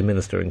you're actually the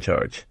minister in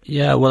charge.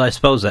 Yeah, well, I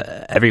suppose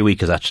every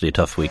week is actually a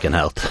tough week in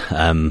health.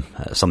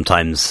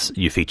 Sometimes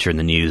you feature in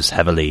the news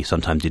heavily,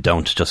 sometimes you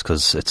don't. Just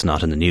because it's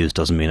not in the news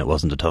doesn't mean it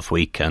wasn't a tough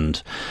week.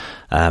 And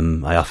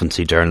I often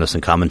see journalists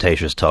and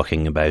commentators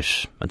talking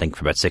about, I think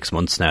for about 6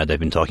 months now, they've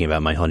been talking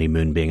about my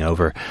honeymoon being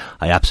over.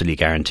 I absolutely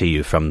guarantee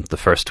you from the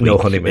first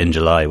week in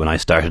July when I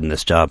started in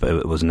this job,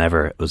 it was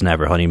never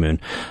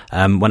honeymoon.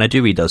 When I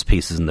do read those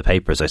pieces in the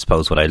papers, I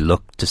suppose what I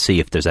look to see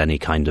if there's any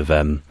kind of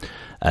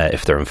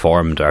if they're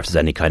informed or if there's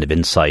any kind of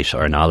insight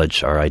or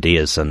knowledge or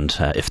ideas, and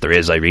if there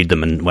is, I read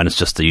them, and when it's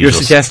just the usual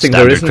suggesting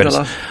there isn't a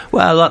lot?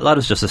 Well, a lot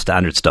is just the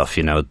standard stuff,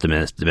 you know.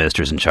 The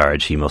minister's in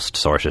charge, he must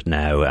sort it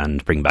now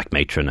and bring back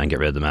matron and get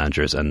rid of the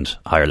managers and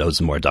hire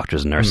loads of more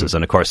doctors and nurses.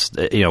 And of course,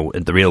 you know,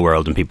 in the real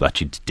world, and people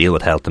actually deal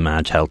with health and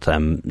manage health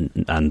and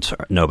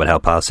know about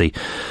health policy,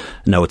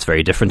 know it's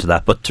very different to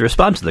that. But to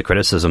respond to the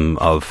criticism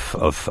I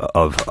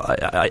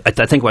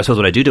think I suppose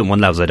what I do in one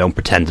level is I don't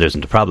pretend there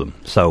isn't a problem.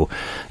 So,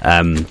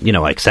 you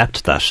know,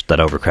 accept that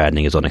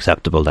overcrowding is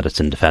unacceptable, that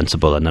it's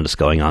indefensible, and that it's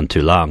going on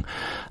too long.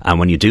 And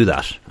when you do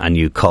that and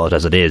you call it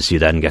as it is, you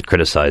then get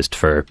criticised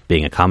for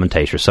being a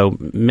commentator. So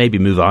maybe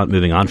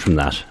moving on from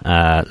that,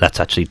 let's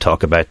actually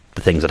talk about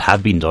the things that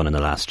have been done in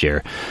the last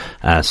year.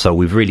 So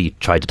we've really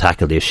tried to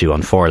tackle the issue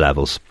on 4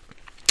 levels.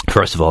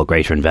 First of all,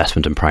 greater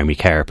investment in primary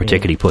care,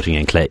 particularly putting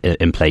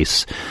in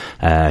place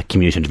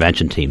community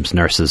intervention teams,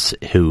 nurses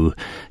who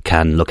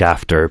can look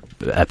after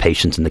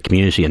patients in the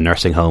community in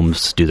nursing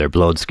homes, do their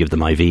bloods, give them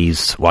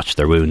IVs, watch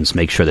their wounds,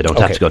 make sure they don't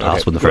have to go to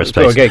hospital in the first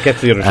place. Get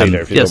to the other thing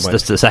there, if you don't mind.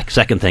 The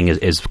second thing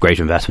is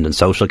greater investment in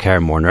social care,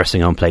 more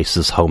nursing home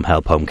places, home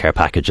help, home care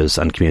packages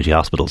and community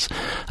hospitals.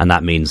 And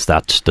that means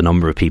that the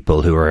number of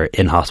people who are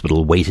in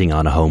hospital waiting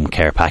on a home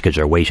care package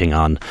or waiting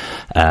on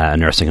a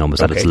nursing home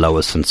is at its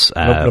lowest since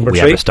we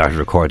ever started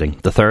recording.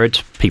 The third,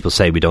 people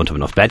say we don't have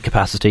enough bed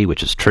capacity,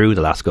 which is true.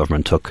 The last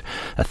government took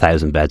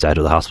 1,000 beds out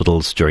of the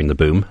hospitals during the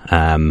boom.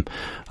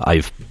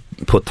 I've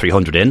put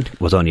 300 in,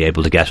 was only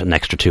able to get an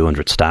extra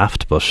 200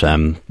 staffed, but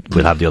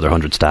we'll have the other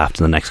 100 staffed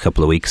in the next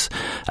couple of weeks.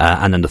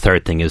 And then the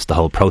third thing is the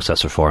whole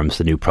process reforms,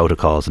 the new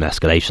protocols and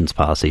escalations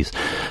policies.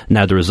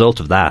 Now, the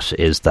result of that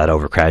is that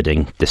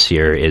overcrowding this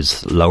year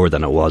is lower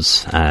than it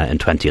was in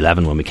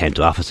 2011 when we came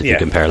to office, if you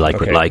compare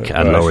with like,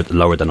 and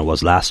lower than it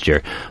was last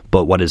year.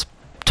 But what is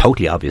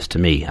totally obvious to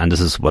me, and this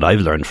is what I've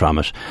learned from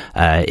it,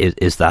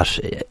 is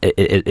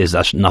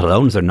that not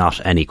alone is there not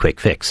any quick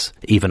fix,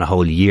 even a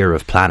whole year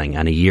of planning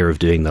and a year of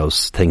doing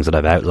those things that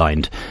I've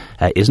outlined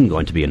isn't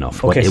going to be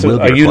enough. Okay,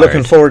 so are you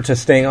looking forward to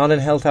staying on in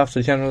health after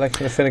the general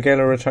election if Fine Gael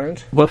are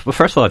returned? Well,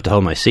 first of all, I have to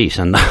hold my seat,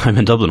 and I'm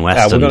in Dublin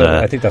West.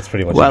 I think that's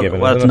pretty much a given.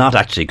 Well, it's not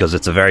actually, because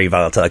it's a very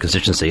volatile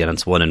constituency, and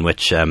it's one in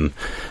which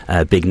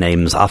big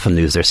names often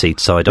lose their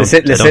seats. So I don't.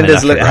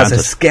 Lucinda has a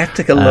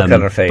sceptical look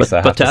on her face.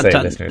 I have to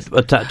say, listeners.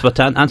 But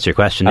to answer your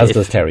question, as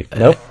does Terry.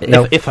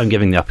 If I'm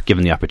given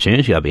the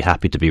opportunity, I'll be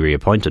happy to be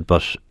reappointed.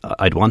 But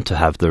I'd want to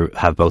have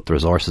both the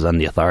resources and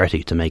the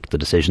authority to make the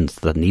decisions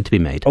that need to be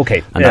made.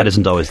 Okay, and that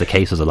isn't always the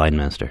case as a line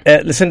minister.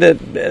 Lucinda,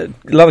 a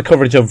lot of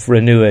coverage of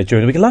Renew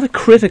during the week, a lot of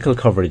critical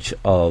coverage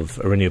of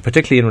Renew,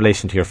 particularly in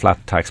relation to your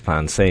flat tax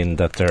plan, saying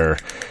that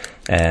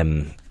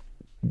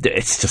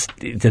it's just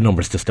the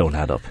numbers just don't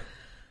add up.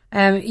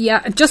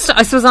 Just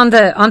I suppose on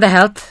the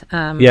health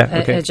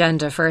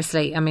agenda.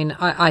 Firstly, I mean,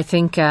 I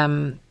think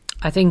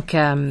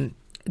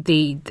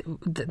the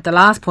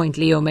last point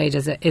Leo made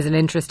is an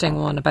interesting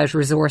one about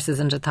resources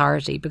and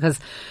authority, because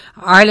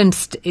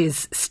Ireland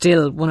is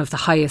still one of the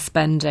highest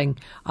spending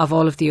of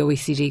all of the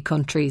OECD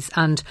countries,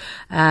 and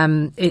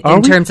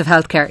in terms of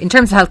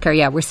healthcare,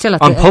 yeah, we're still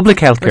at public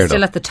healthcare. We're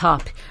still at the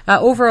top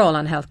overall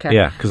on healthcare.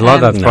 Yeah, because a lot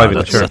of that's private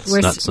insurance.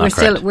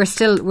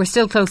 We're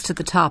still close to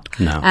the top.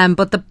 No,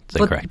 but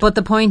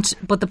the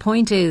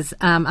point is,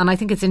 and I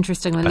think it's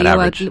interesting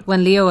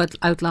when Leo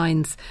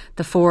outlines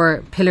the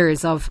 4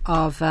 pillars of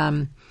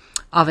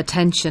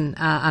attention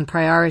and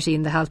priority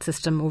in the health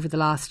system over the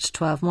last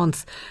 12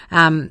 months.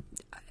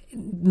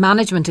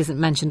 Management isn't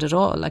mentioned at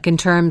all, like in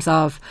terms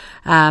of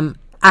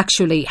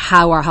actually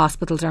how our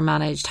hospitals are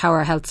managed, how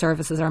our health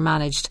services are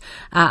managed.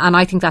 And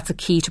I think that's a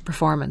key to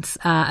performance.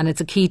 And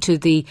it's a key to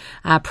the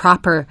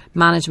proper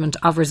management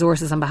of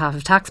resources on behalf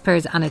of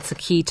taxpayers, and it's a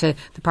key to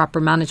the proper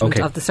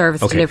management of the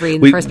service delivery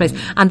in the first place.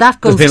 And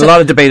that goes. There's been a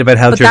lot of debate about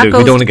health. We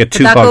don't want to get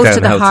too bogged down. That goes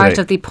to the heart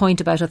of the point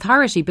about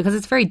authority, because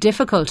it's very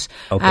difficult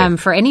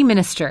for any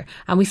minister,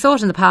 and we saw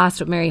it in the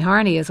past with Mary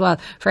Harney as well,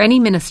 for any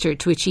minister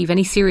to achieve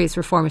any serious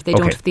reform if they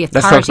don't have the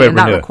authority, and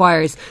that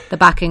requires the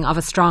backing of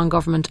a strong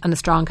government and a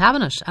strong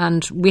cabinet.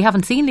 And we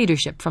haven't seen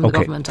leadership from the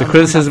government. The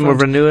criticism of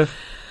Renew.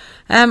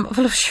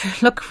 Well,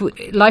 look,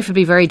 life would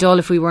be very dull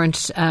if we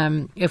weren't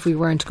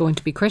going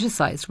to be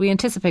criticised. We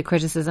anticipate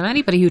criticism.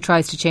 Anybody who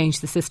tries to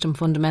change the system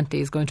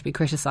fundamentally is going to be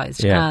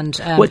criticised. Yeah. And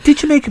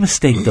did you make a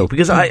mistake though?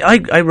 Because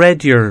I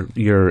read your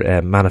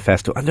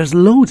manifesto, and there's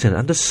loads in it,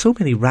 and there's so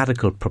many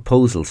radical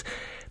proposals,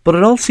 but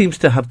it all seems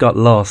to have got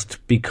lost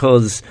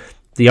because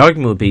the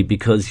argument would be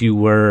because you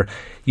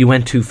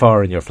went too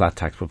far in your flat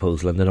tax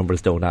proposal and the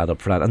numbers don't add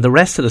up for that. And the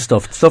rest of the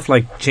stuff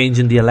like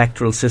changing the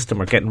electoral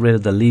system or getting rid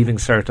of the leaving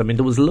cert, I mean,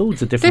 there was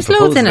loads of different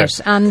proposals. There's loads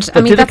in it. And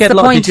I mean, that's the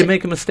point. Did you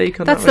make a mistake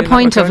on that? That's the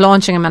point of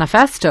launching a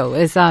manifesto,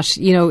 is that,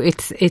 you know,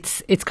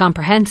 it's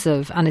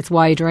comprehensive and it's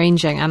wide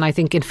ranging. And I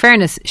think, in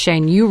fairness,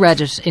 Shane, you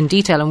read it in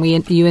detail,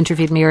 and you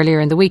interviewed me earlier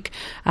in the week.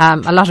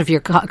 A lot of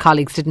your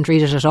colleagues didn't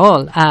read it at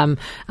all. And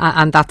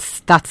that's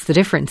the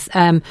difference.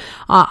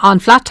 On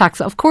flat tax,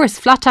 of course,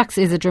 flat tax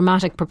is a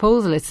dramatic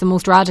proposal. It's the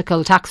most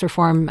radical tax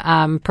reform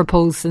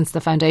proposed since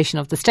the foundation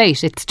of the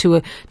state. It's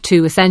to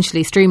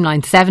essentially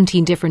streamline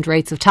 17 different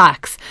rates of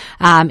tax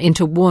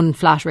into one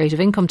flat rate of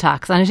income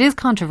tax, and it is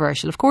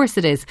controversial. Of course,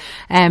 it is.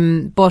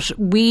 But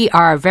we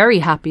are very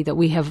happy that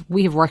we have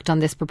worked on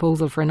this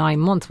proposal for 9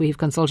 months. We have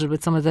consulted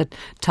with some of the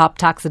top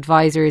tax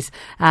advisors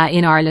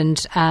in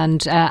Ireland,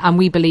 and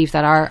we believe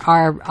that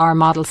our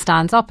model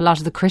stands up. A lot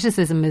of the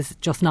criticism is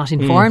just not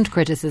informed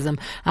criticism.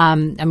 I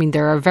mean,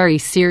 there are very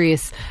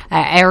serious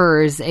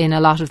errors in a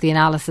lot of the analysis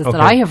analysis that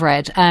I have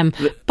read.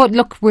 But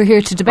look, we're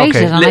here to debate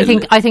it,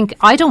 and I think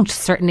I don't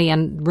certainly,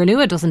 and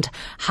Renua doesn't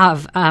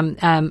have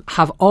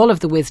all of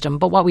the wisdom.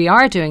 But what we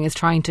are doing is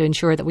trying to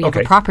ensure that we have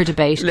a proper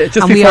debate,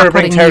 and we are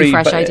putting new,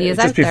 fresh ideas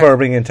out there. Just before I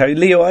bring in Terry,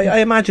 Leo, I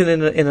imagine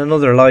in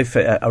another life,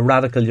 a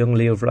radical young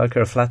Leo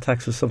Varadkar, a flat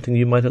tax was something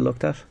you might have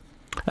looked at.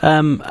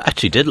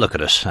 Actually did look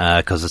at it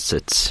because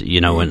it's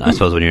when, I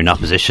suppose when you're in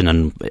opposition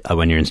and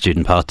when you're in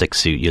student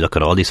politics, you look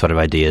at all these sort of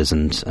ideas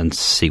and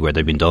see where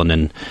they've been done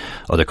in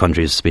other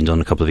countries. It's been done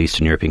in a couple of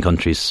Eastern European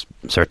countries,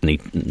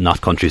 certainly not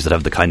countries that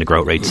have the kind of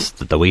growth rates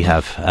that we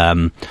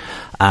have.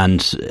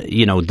 And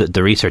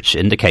the research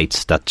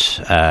indicates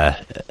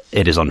that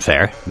it is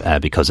unfair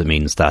because it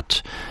means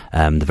that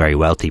the very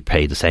wealthy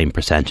pay the same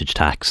percentage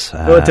tax.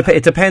 Well,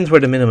 it depends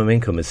where the minimum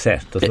income is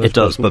set, doesn't it? It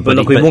does, but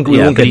look, we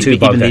won't get too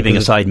bogged down. Even leaving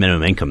aside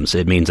minimum incomes,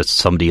 it means that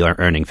somebody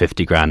earning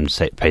 50 grand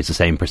pays the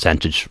same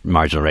percentage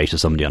marginal rate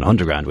as somebody on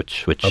 100 grand,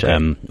 which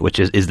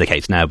is the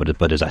case now,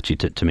 but is actually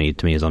to me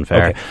is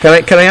unfair.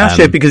 Okay. Can I ask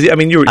you, because I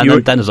mean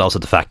then there's also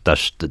the fact that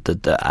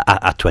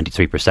at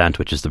 23%,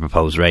 which is the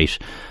proposed rate,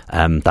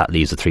 that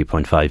leaves a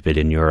 3.5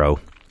 billion euro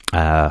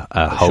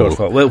hole,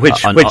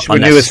 which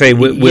Renua say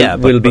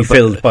will be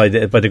filled by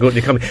the growth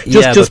economy.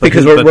 Just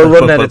because we're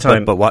running out of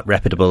time. But what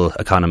reputable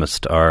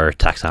economist or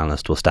tax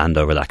analyst will stand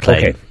over that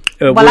claim? Okay.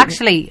 Well,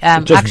 actually,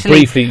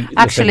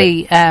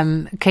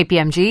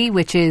 KPMG,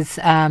 which is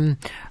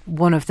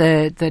one of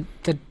the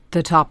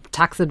top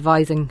tax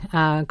advising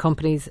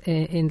companies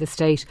in the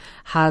state,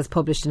 has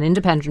published an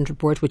independent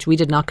report, which we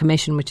did not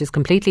commission, which is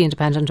completely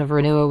independent of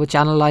Renua, which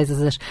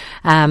analyses it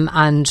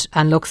and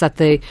looks at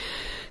the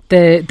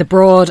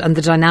broad and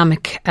the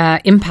dynamic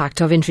impact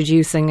of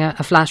introducing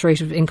a flat rate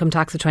of income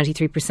tax of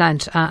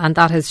 23%, and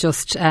that has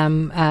just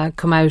come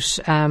out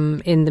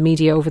in the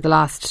media over the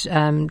last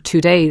 2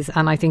 days,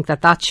 and I think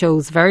that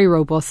shows very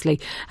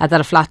robustly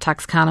that a flat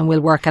tax can and will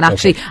work. And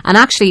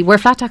actually, where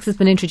flat tax has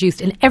been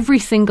introduced in every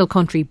single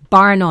country,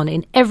 bar none,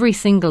 in every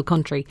single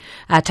country,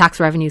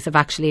 tax revenues have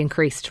actually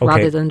increased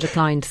rather than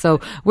declined.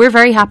 So we're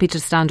very happy to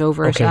stand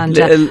over it, and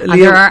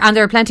there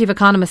are plenty of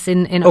economists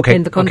in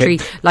the country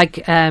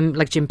like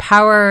Jim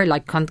Power,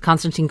 like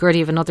Constantine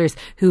Gurdjieff and others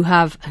who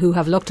have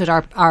looked at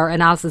our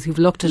analysis, who've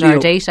looked at our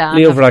data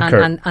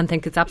and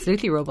think it's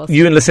absolutely robust.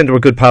 You and Lucinda were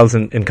good pals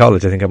in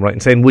college, I think I'm right in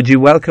saying. Would you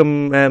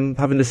welcome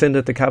having Lucinda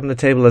at the cabinet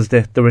table as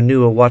the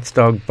Renua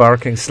watchdog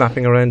barking,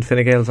 snapping around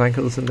Fine Gael's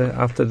ankles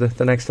after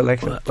the next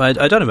election? Well,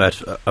 I don't know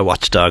about a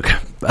watchdog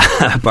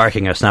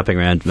barking or snapping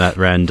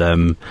around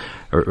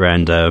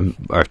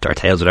our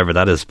tails, whatever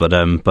that is. But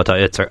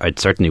I'd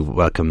certainly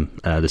welcome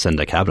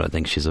Lucinda cabinet. I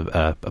think she's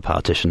a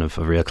politician of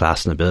real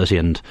class and ability,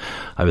 and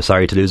I was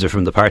sorry to lose her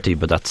from the party,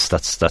 but that's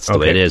the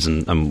way it is.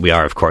 And we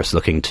are, of course,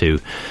 looking for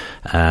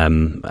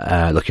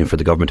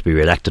the government to be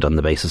re-elected on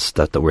the basis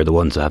that we're the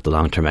ones who have the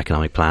long-term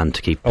economic plan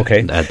to keep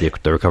the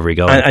recovery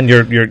going. And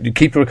you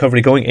keep the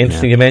recovery going.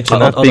 Interesting you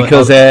mentioned that,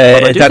 because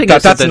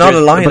that's not a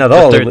line at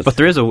all. But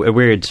there is a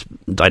weird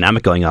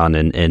dynamic going on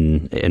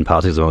in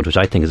politics at the moment, which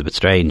I think is a bit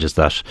strange, is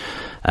that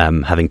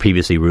having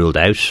previously ruled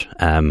out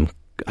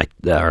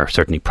are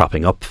certainly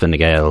propping up Fine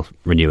Gael,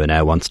 Renua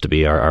now wants to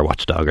be our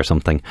watchdog or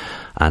something,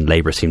 and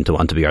Labour seem to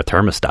want to be our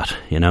thermostat.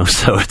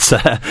 So it's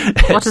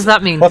what does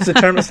that mean? What's a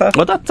thermostat?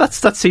 Well,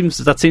 that seems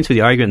to be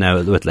the argument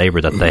now with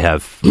Labour, that they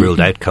have ruled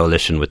out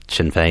coalition with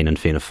Sinn Féin and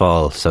Fianna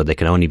Fáil, so they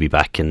can only be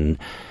back in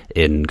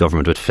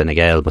government with Fine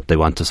Gael, but they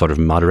want to sort of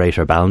moderate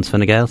or balance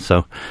Fine Gael.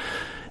 So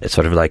it's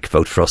sort of like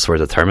vote for us, we're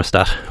the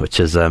thermostat, which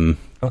is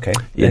okay.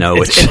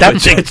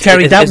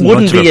 Terry, that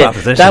wouldn't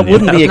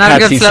be a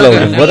catchy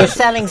slogan. Would a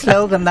selling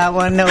slogan, that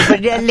one? No,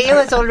 but Leo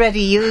has already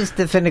used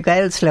the Fine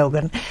Gael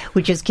slogan,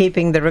 which is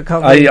keeping the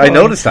recovery. I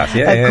noticed that.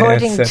 Yeah.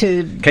 According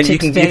to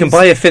you can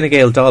buy a Fine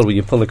Gael doll where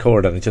you pull a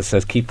cord and it just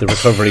says "keep the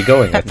recovery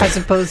going," as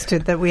opposed to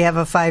that we have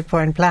a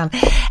 5-point plan.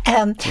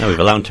 No, we have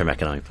a long-term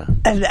economic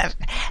plan.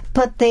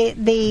 But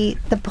the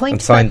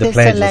point about this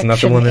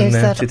election is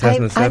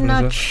that I'm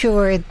not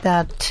sure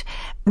that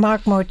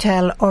Mark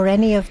Mortel or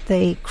any of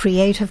the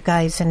creative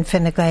guys in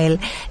Fine Gael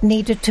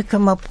needed to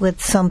come up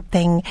with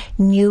something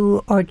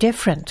new or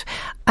different.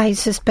 I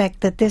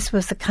suspect that this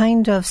was the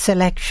kind of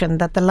selection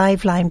that the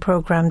Liveline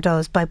programme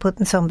does by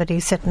putting somebody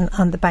sitting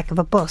on the back of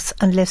a bus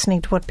and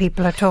listening to what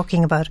people are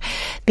talking about,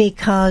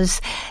 because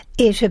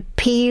it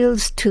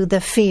appeals to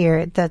the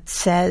fear that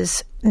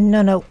says,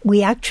 no,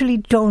 we actually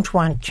don't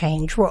want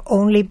change. We're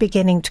only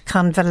beginning to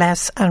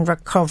convalesce and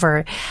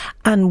recover,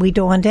 and we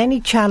don't want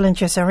any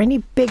challenges or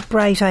any big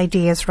bright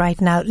ideas right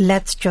now.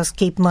 Let's just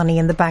keep money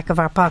in the back of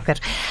our pocket.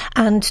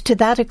 And to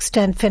that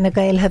extent, Fine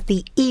Gael have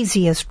the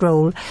easiest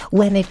role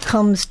when it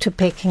comes to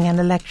picking an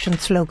election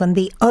slogan.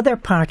 The other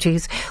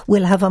parties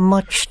will have a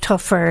much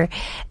tougher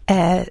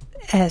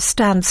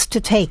stance to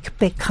take,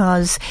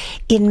 because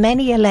in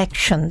many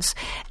elections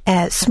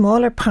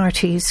smaller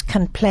parties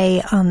can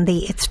play on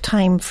the "it's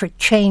time for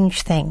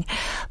change" thing,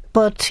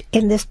 But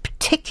in this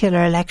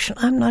particular election,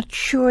 I'm not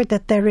sure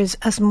that there is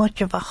as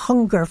much of a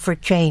hunger for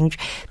change.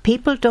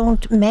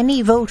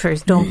 Many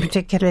voters don't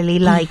particularly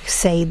like,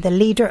 say, the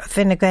leader of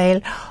Fine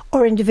Gael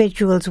or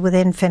individuals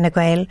within Fine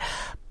Gael.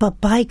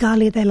 But by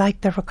golly, they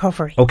like the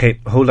recovery. OK,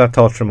 hold that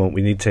thought for a moment.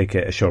 We need to take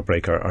a short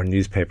break. Our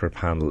newspaper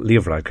panel,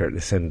 Leo Varadkar,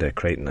 Lucinda,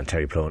 Creighton and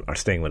Terry Prone, are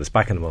staying with us.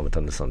 Back in a moment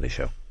on the Sunday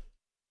Show.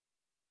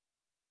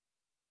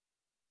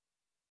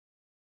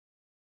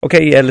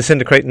 OK,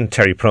 Lucinda Creighton,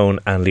 Terry Prone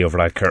and Leo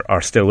Varadkar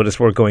are still with us.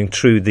 We're going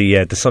through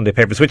the Sunday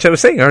papers, which I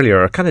was saying earlier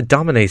are kind of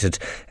dominated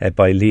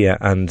by Leo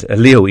and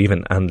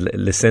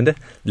Lucinda.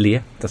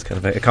 Leah, that's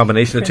kind of a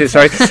combination of two,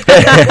 sorry.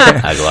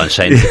 I'll go on,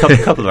 Shane.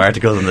 A couple of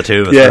articles on the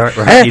two of us. Yeah.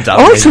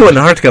 Also an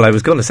article I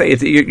was going to say,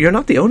 you're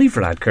not the only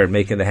Varadkar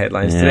making the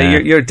headlines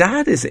today. Your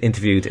dad is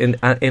interviewed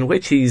in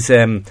which he's...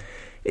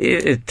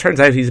 it turns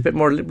out he's a bit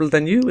more liberal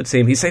than you would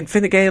seem. He's saying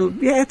Fine Gael,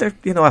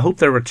 I hope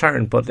they'll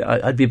return, but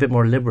I'd be a bit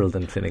more liberal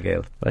than Fine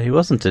Gael. Well, he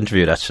wasn't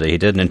interviewed, actually. He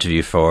did an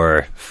interview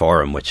for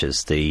Forum, which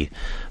is the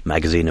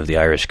magazine of the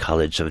Irish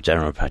College of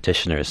General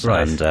Practitioners.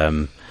 Right.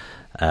 And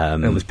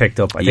it was picked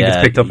up. I think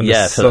it's picked up in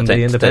the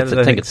Sunday Independent.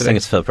 I think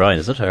it's Phil Bryan,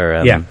 is it?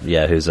 Or,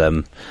 who's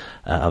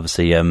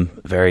obviously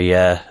very...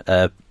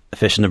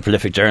 efficient and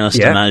prolific journalist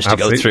and managed to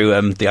go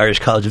through the Irish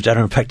College of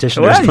General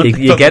Practitioners. Well,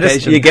 you get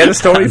a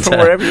story from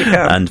wherever you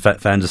can. And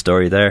found a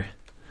story there.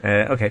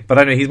 Okay, but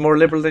I know he's more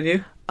liberal than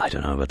you? I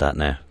don't know about that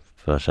now.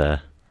 But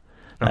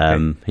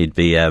he'd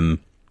be...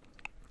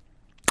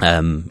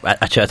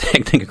 actually, I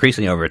think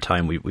increasingly over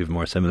time we've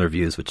more similar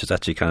views, which is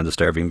actually kind of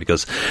disturbing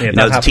because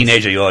as a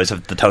teenager you always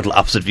have the total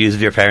opposite views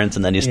of your parents,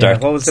 and then you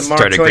start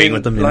agreeing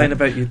with them. Line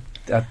about you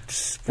at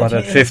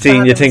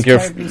 15 you think you're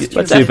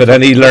stupid,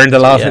 and he learned a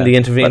lot in the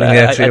intervening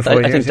 3 or 4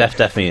 years. I think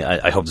definitely.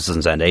 I hope this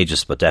doesn't sound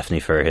ageist, but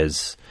definitely for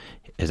his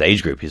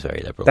age group, he's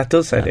very liberal. That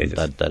does sound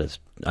ageist. That is.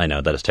 I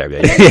know that is terribly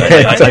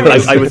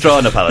ageist. I withdraw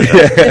and apologise.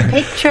 The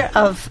picture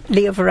of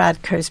Leo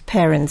Varadkar's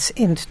parents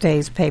in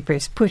today's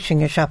papers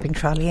pushing a shopping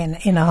trolley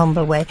in a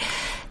humble way.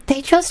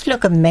 They just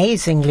look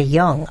amazingly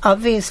young.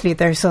 Obviously,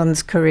 their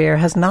son's career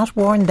has not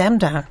worn them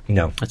down.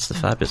 No. It's the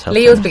fabulous health.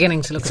 Leo's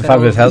beginning to look a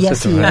fabulous health yes,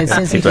 system.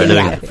 People are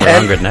doing it for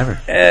longer than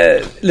ever.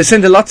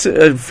 Lucinda,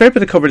 a fair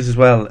bit of coverage as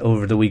well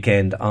over the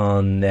weekend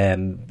on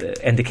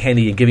Enda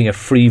Kenny and giving a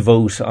free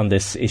vote on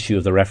this issue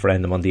of the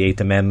referendum on the 8th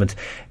Amendment.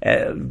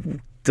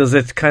 Do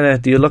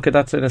you look at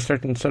that in a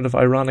certain sort of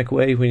ironic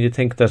way when you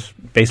think that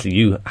basically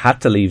you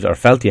had to leave, or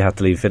felt you had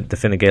to leave the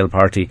Fine Gael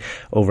party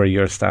over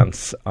your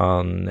stance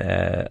on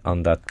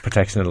that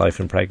protection of life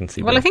and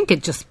pregnancy? Well, I think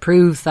it just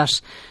proves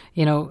that,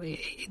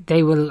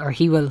 they will, or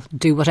he will,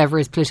 do whatever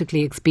is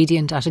politically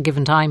expedient at a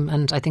given time,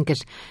 and I think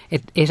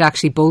it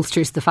actually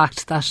bolsters the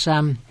fact that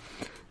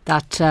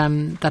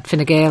that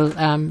Fine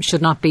Gael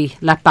should not be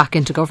let back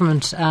into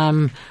government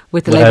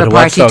with the Labour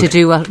Party to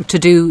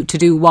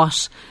do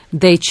what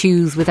they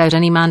choose without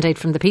any mandate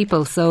from the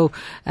people. So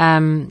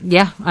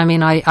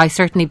I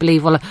certainly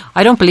believe. Well,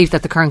 I don't believe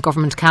that the current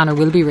government can or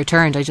will be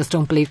returned. I just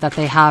don't believe that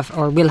they have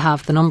or will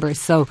have the numbers.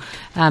 So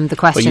the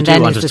question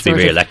then is, to be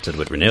re-elected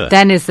with Renew It. I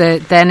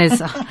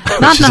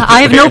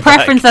have no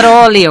preference at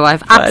all, Leo. I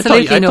have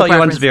absolutely no preference. I thought you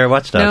wanted to be our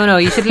watchdog. No,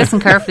 you should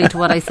listen carefully to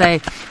what I say.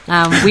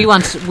 We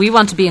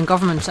want to be in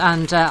government,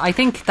 and I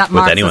think that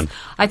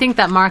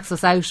marks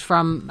us out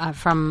from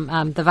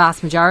the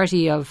vast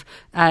majority of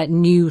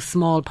new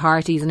small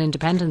parties and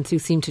independents who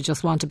seem to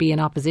just want to be in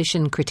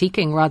opposition,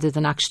 critiquing rather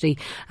than actually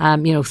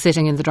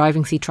sitting in the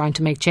driving seat trying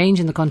to make change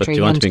in the country. But do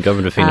you want to be in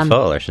government with Fianna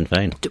Fáil or Sinn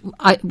Féin?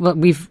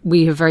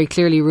 We have very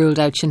clearly ruled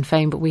out Sinn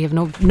Féin, but we have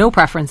no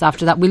preference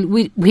after that.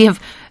 We have.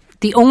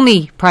 The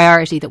only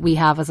priority that we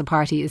have as a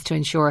party is to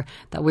ensure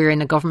that we're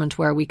in a government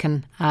where we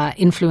can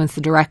influence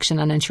the direction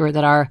and ensure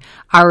that our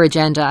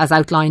agenda, as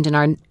outlined in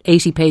our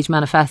 80-page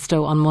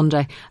manifesto on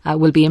Monday,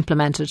 will be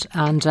implemented.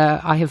 And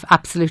I have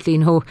absolutely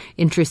no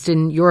interest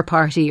in your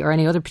party or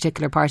any other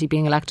particular party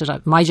being elected.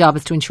 My job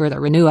is to ensure that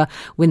Renewa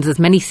wins as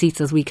many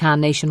seats as we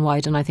can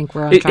nationwide, and I think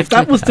we're on track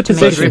to make a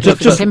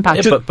significant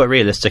impact. But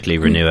realistically,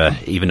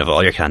 Renewa, even if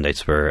all your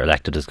candidates were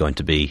elected, is going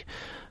to be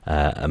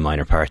a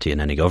minor party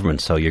in any government,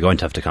 so you're going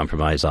to have to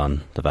compromise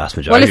on the vast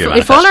majority of your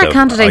manifesto. If all our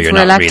candidates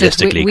were elected,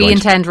 we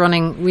intend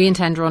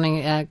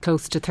running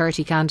close to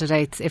 30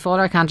 candidates. If all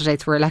our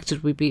candidates were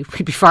elected, we'd be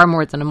far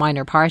more than a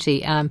minor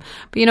party.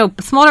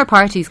 But smaller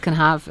parties can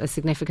have a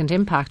significant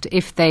impact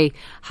if they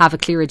have a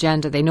clear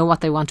agenda. They know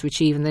what they want to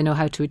achieve and they know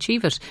how to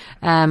achieve it.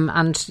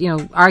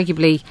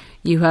 Arguably,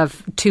 you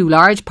have two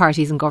large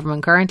parties in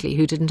government currently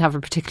who didn't have a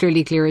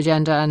particularly clear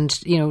agenda and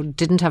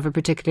didn't have a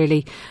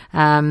particularly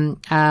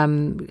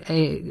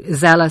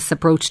zealous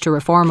approach to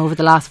reform over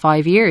the last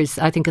 5 years.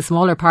 I think a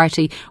smaller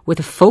party with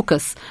a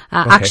focus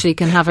actually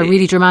can have a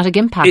really dramatic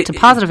impact, a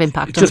positive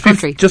impact on the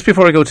country. Just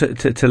before I go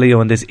to Leo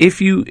on this, if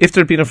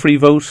there had been a free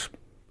vote,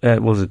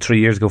 was it 3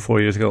 years ago,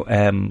 4 years ago,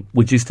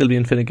 would you still be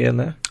in Fine Gael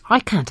now? I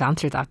can't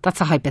answer that.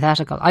 That's a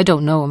hypothetical. I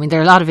don't know. I mean, there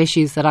are a lot of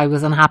issues that I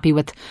was unhappy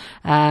with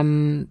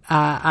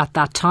at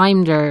that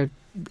time.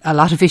 a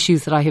lot of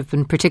issues that I have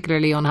been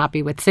particularly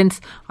unhappy with since.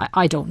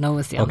 I don't know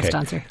is the honest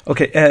answer.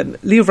 Okay,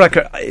 Leo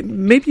Varadkar,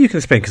 maybe you can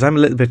explain, because I'm a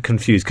little bit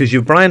confused, because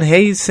you've Brian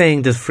Hayes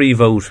saying that free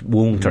vote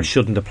won't or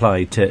shouldn't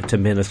apply to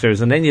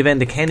ministers, and then you've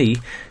Enda Kenny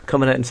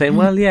coming out and saying,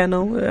 well, yeah,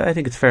 no, I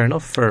think it's fair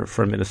enough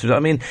for ministers. I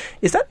mean,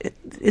 is it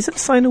a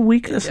sign of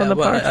weakness on the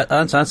part? I'll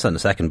answer in a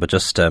second, but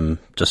just to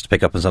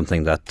pick up on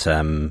something that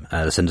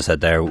Lucinda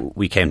said there,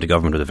 we came to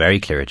government with a very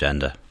clear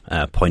agenda.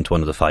 Point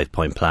 1 of the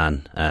 5-point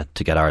plan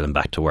to get Ireland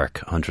back to work.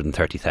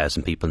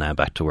 130,000 people now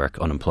back to work,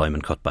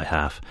 unemployment cut by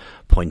half.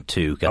 Point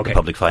 2, get the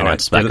public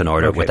finances back in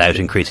order without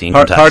increasing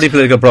income tax. Party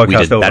political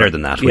broadcast we did better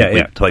than that.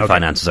 Public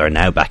finances are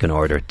now back in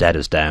order, debt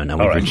is down, and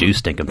we've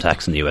reduced income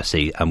tax in the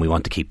USC, and we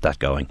want to keep that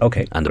going.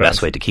 And the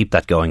best way to keep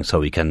that going so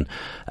we can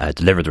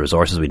deliver the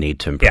resources we need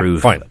to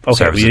improve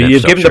services.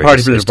 You've given the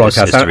party political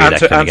broadcast.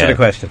 Answer the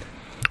question.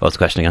 What's the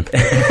question again?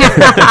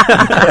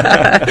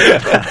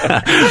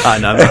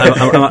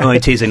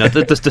 I'm teasing. No,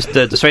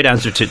 the straight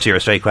answer to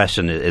your straight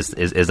question is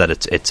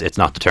that it's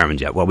not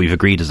determined yet. What we've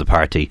agreed as a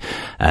party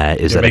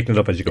is You're making it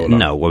up as you go along.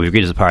 No, what we've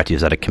agreed as a party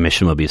is that a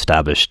commission will be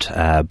established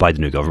by the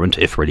new government,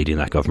 if we're leading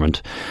that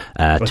government,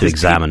 to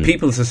examine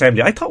People's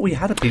Assembly. I thought we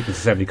had a People's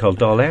Assembly called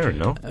Dáil Éireann,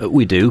 no?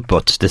 We do,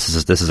 but this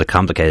is a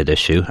complicated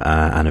issue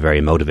and a very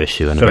emotive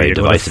issue and a very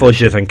divisive issue. You're going to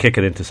fudge it and kick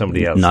it into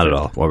somebody else? Not at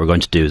all. What we're going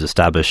to do is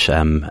establish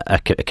a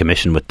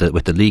commission with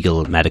the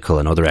legal, medical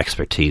and other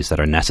expertise that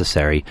are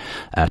necessary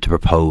to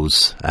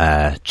propose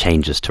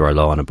changes to our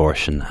law on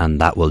abortion,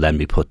 and that will then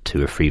be put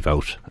to a free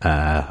vote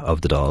of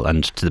the Dáil.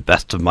 And to the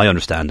best of my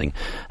understanding,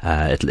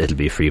 it'll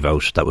be a free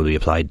vote that will be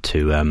applied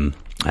to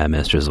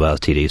ministers as well as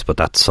TDs, but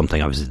that's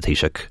something obviously the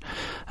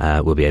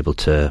Taoiseach will be able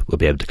to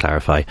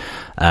clarify.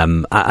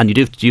 And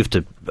you have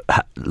to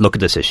look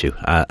at this issue.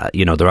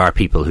 There are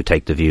people who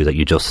take the view that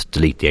you just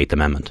delete the Eighth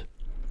Amendment.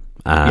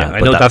 I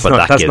know that's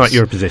not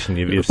your position.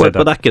 You've said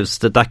that. But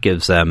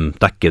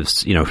that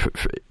gives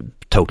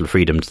total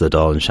freedom to the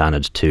Dáil and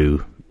Seanad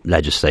to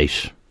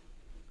legislate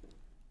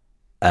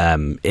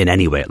in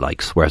any way it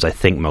likes. Whereas I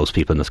think most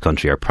people in this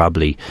country are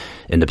probably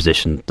in the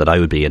position that I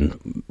would be in,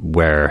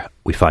 where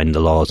we find the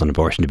laws on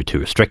abortion to be too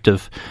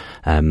restrictive.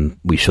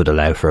 We should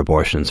allow for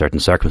abortion in certain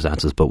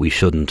circumstances, but we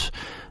shouldn't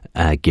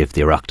give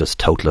the Oireachtas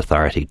total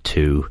authority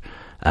to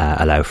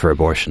allow for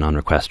abortion on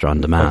request or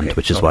on demand,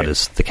 which is what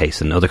is the case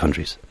in other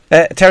countries.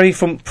 Terry,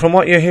 from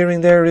what you're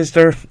hearing there, is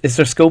there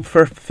scope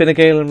for Fine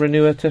Gael and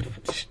Renua to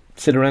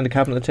sit around the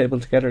cabinet table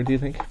together, do you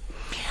think?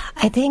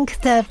 I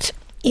think that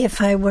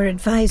if I were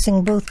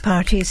advising both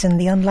parties in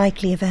the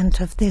unlikely event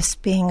of this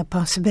being a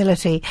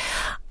possibility,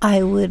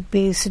 I would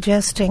be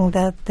suggesting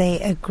that they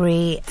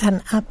agree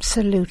an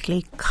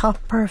absolutely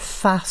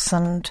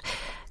copper-fastened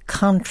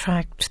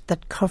contract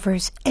that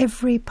covers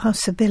every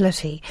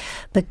possibility,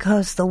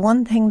 because the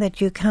one thing that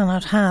you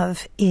cannot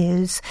have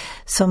is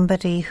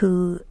somebody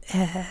who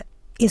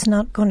is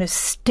not going to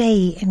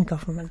stay in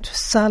government.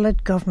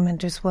 Solid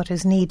government is what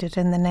is needed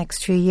in the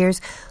next few years,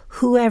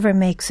 whoever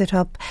makes it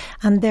up,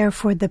 and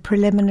therefore the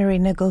preliminary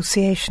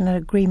negotiation and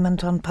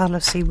agreement on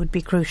policy would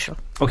be crucial.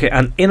 Okay,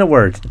 and in a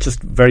word,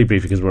 just very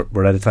briefly because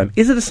we're out of time,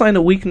 is it a sign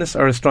of weakness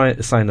or a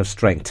sign of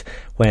strength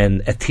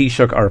when a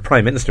Taoiseach or a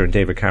Prime Minister, in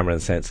David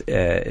Cameron's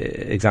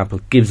example,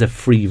 gives a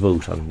free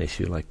vote on an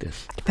issue like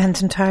this?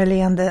 Depends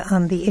entirely on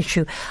the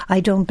issue. I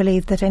don't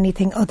believe that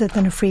anything other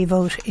than a free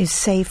vote is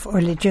safe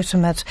or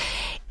legitimate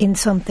in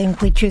something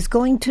which is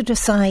going to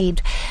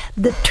decide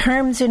the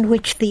terms in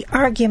which the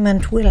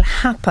argument will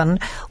happen,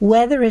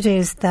 whether it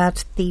is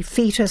that the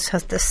fetus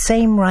has the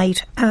same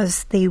right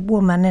as the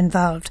woman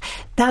involved.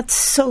 That's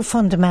so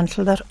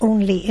fundamental that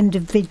only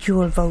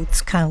individual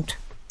votes count.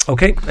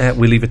 Okay,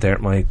 we'll leave it there.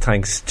 My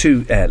thanks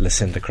to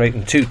Lucinda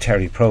Creighton, to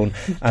Terry Prone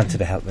and to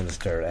the Health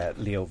Minister,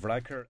 Leo Varadkar.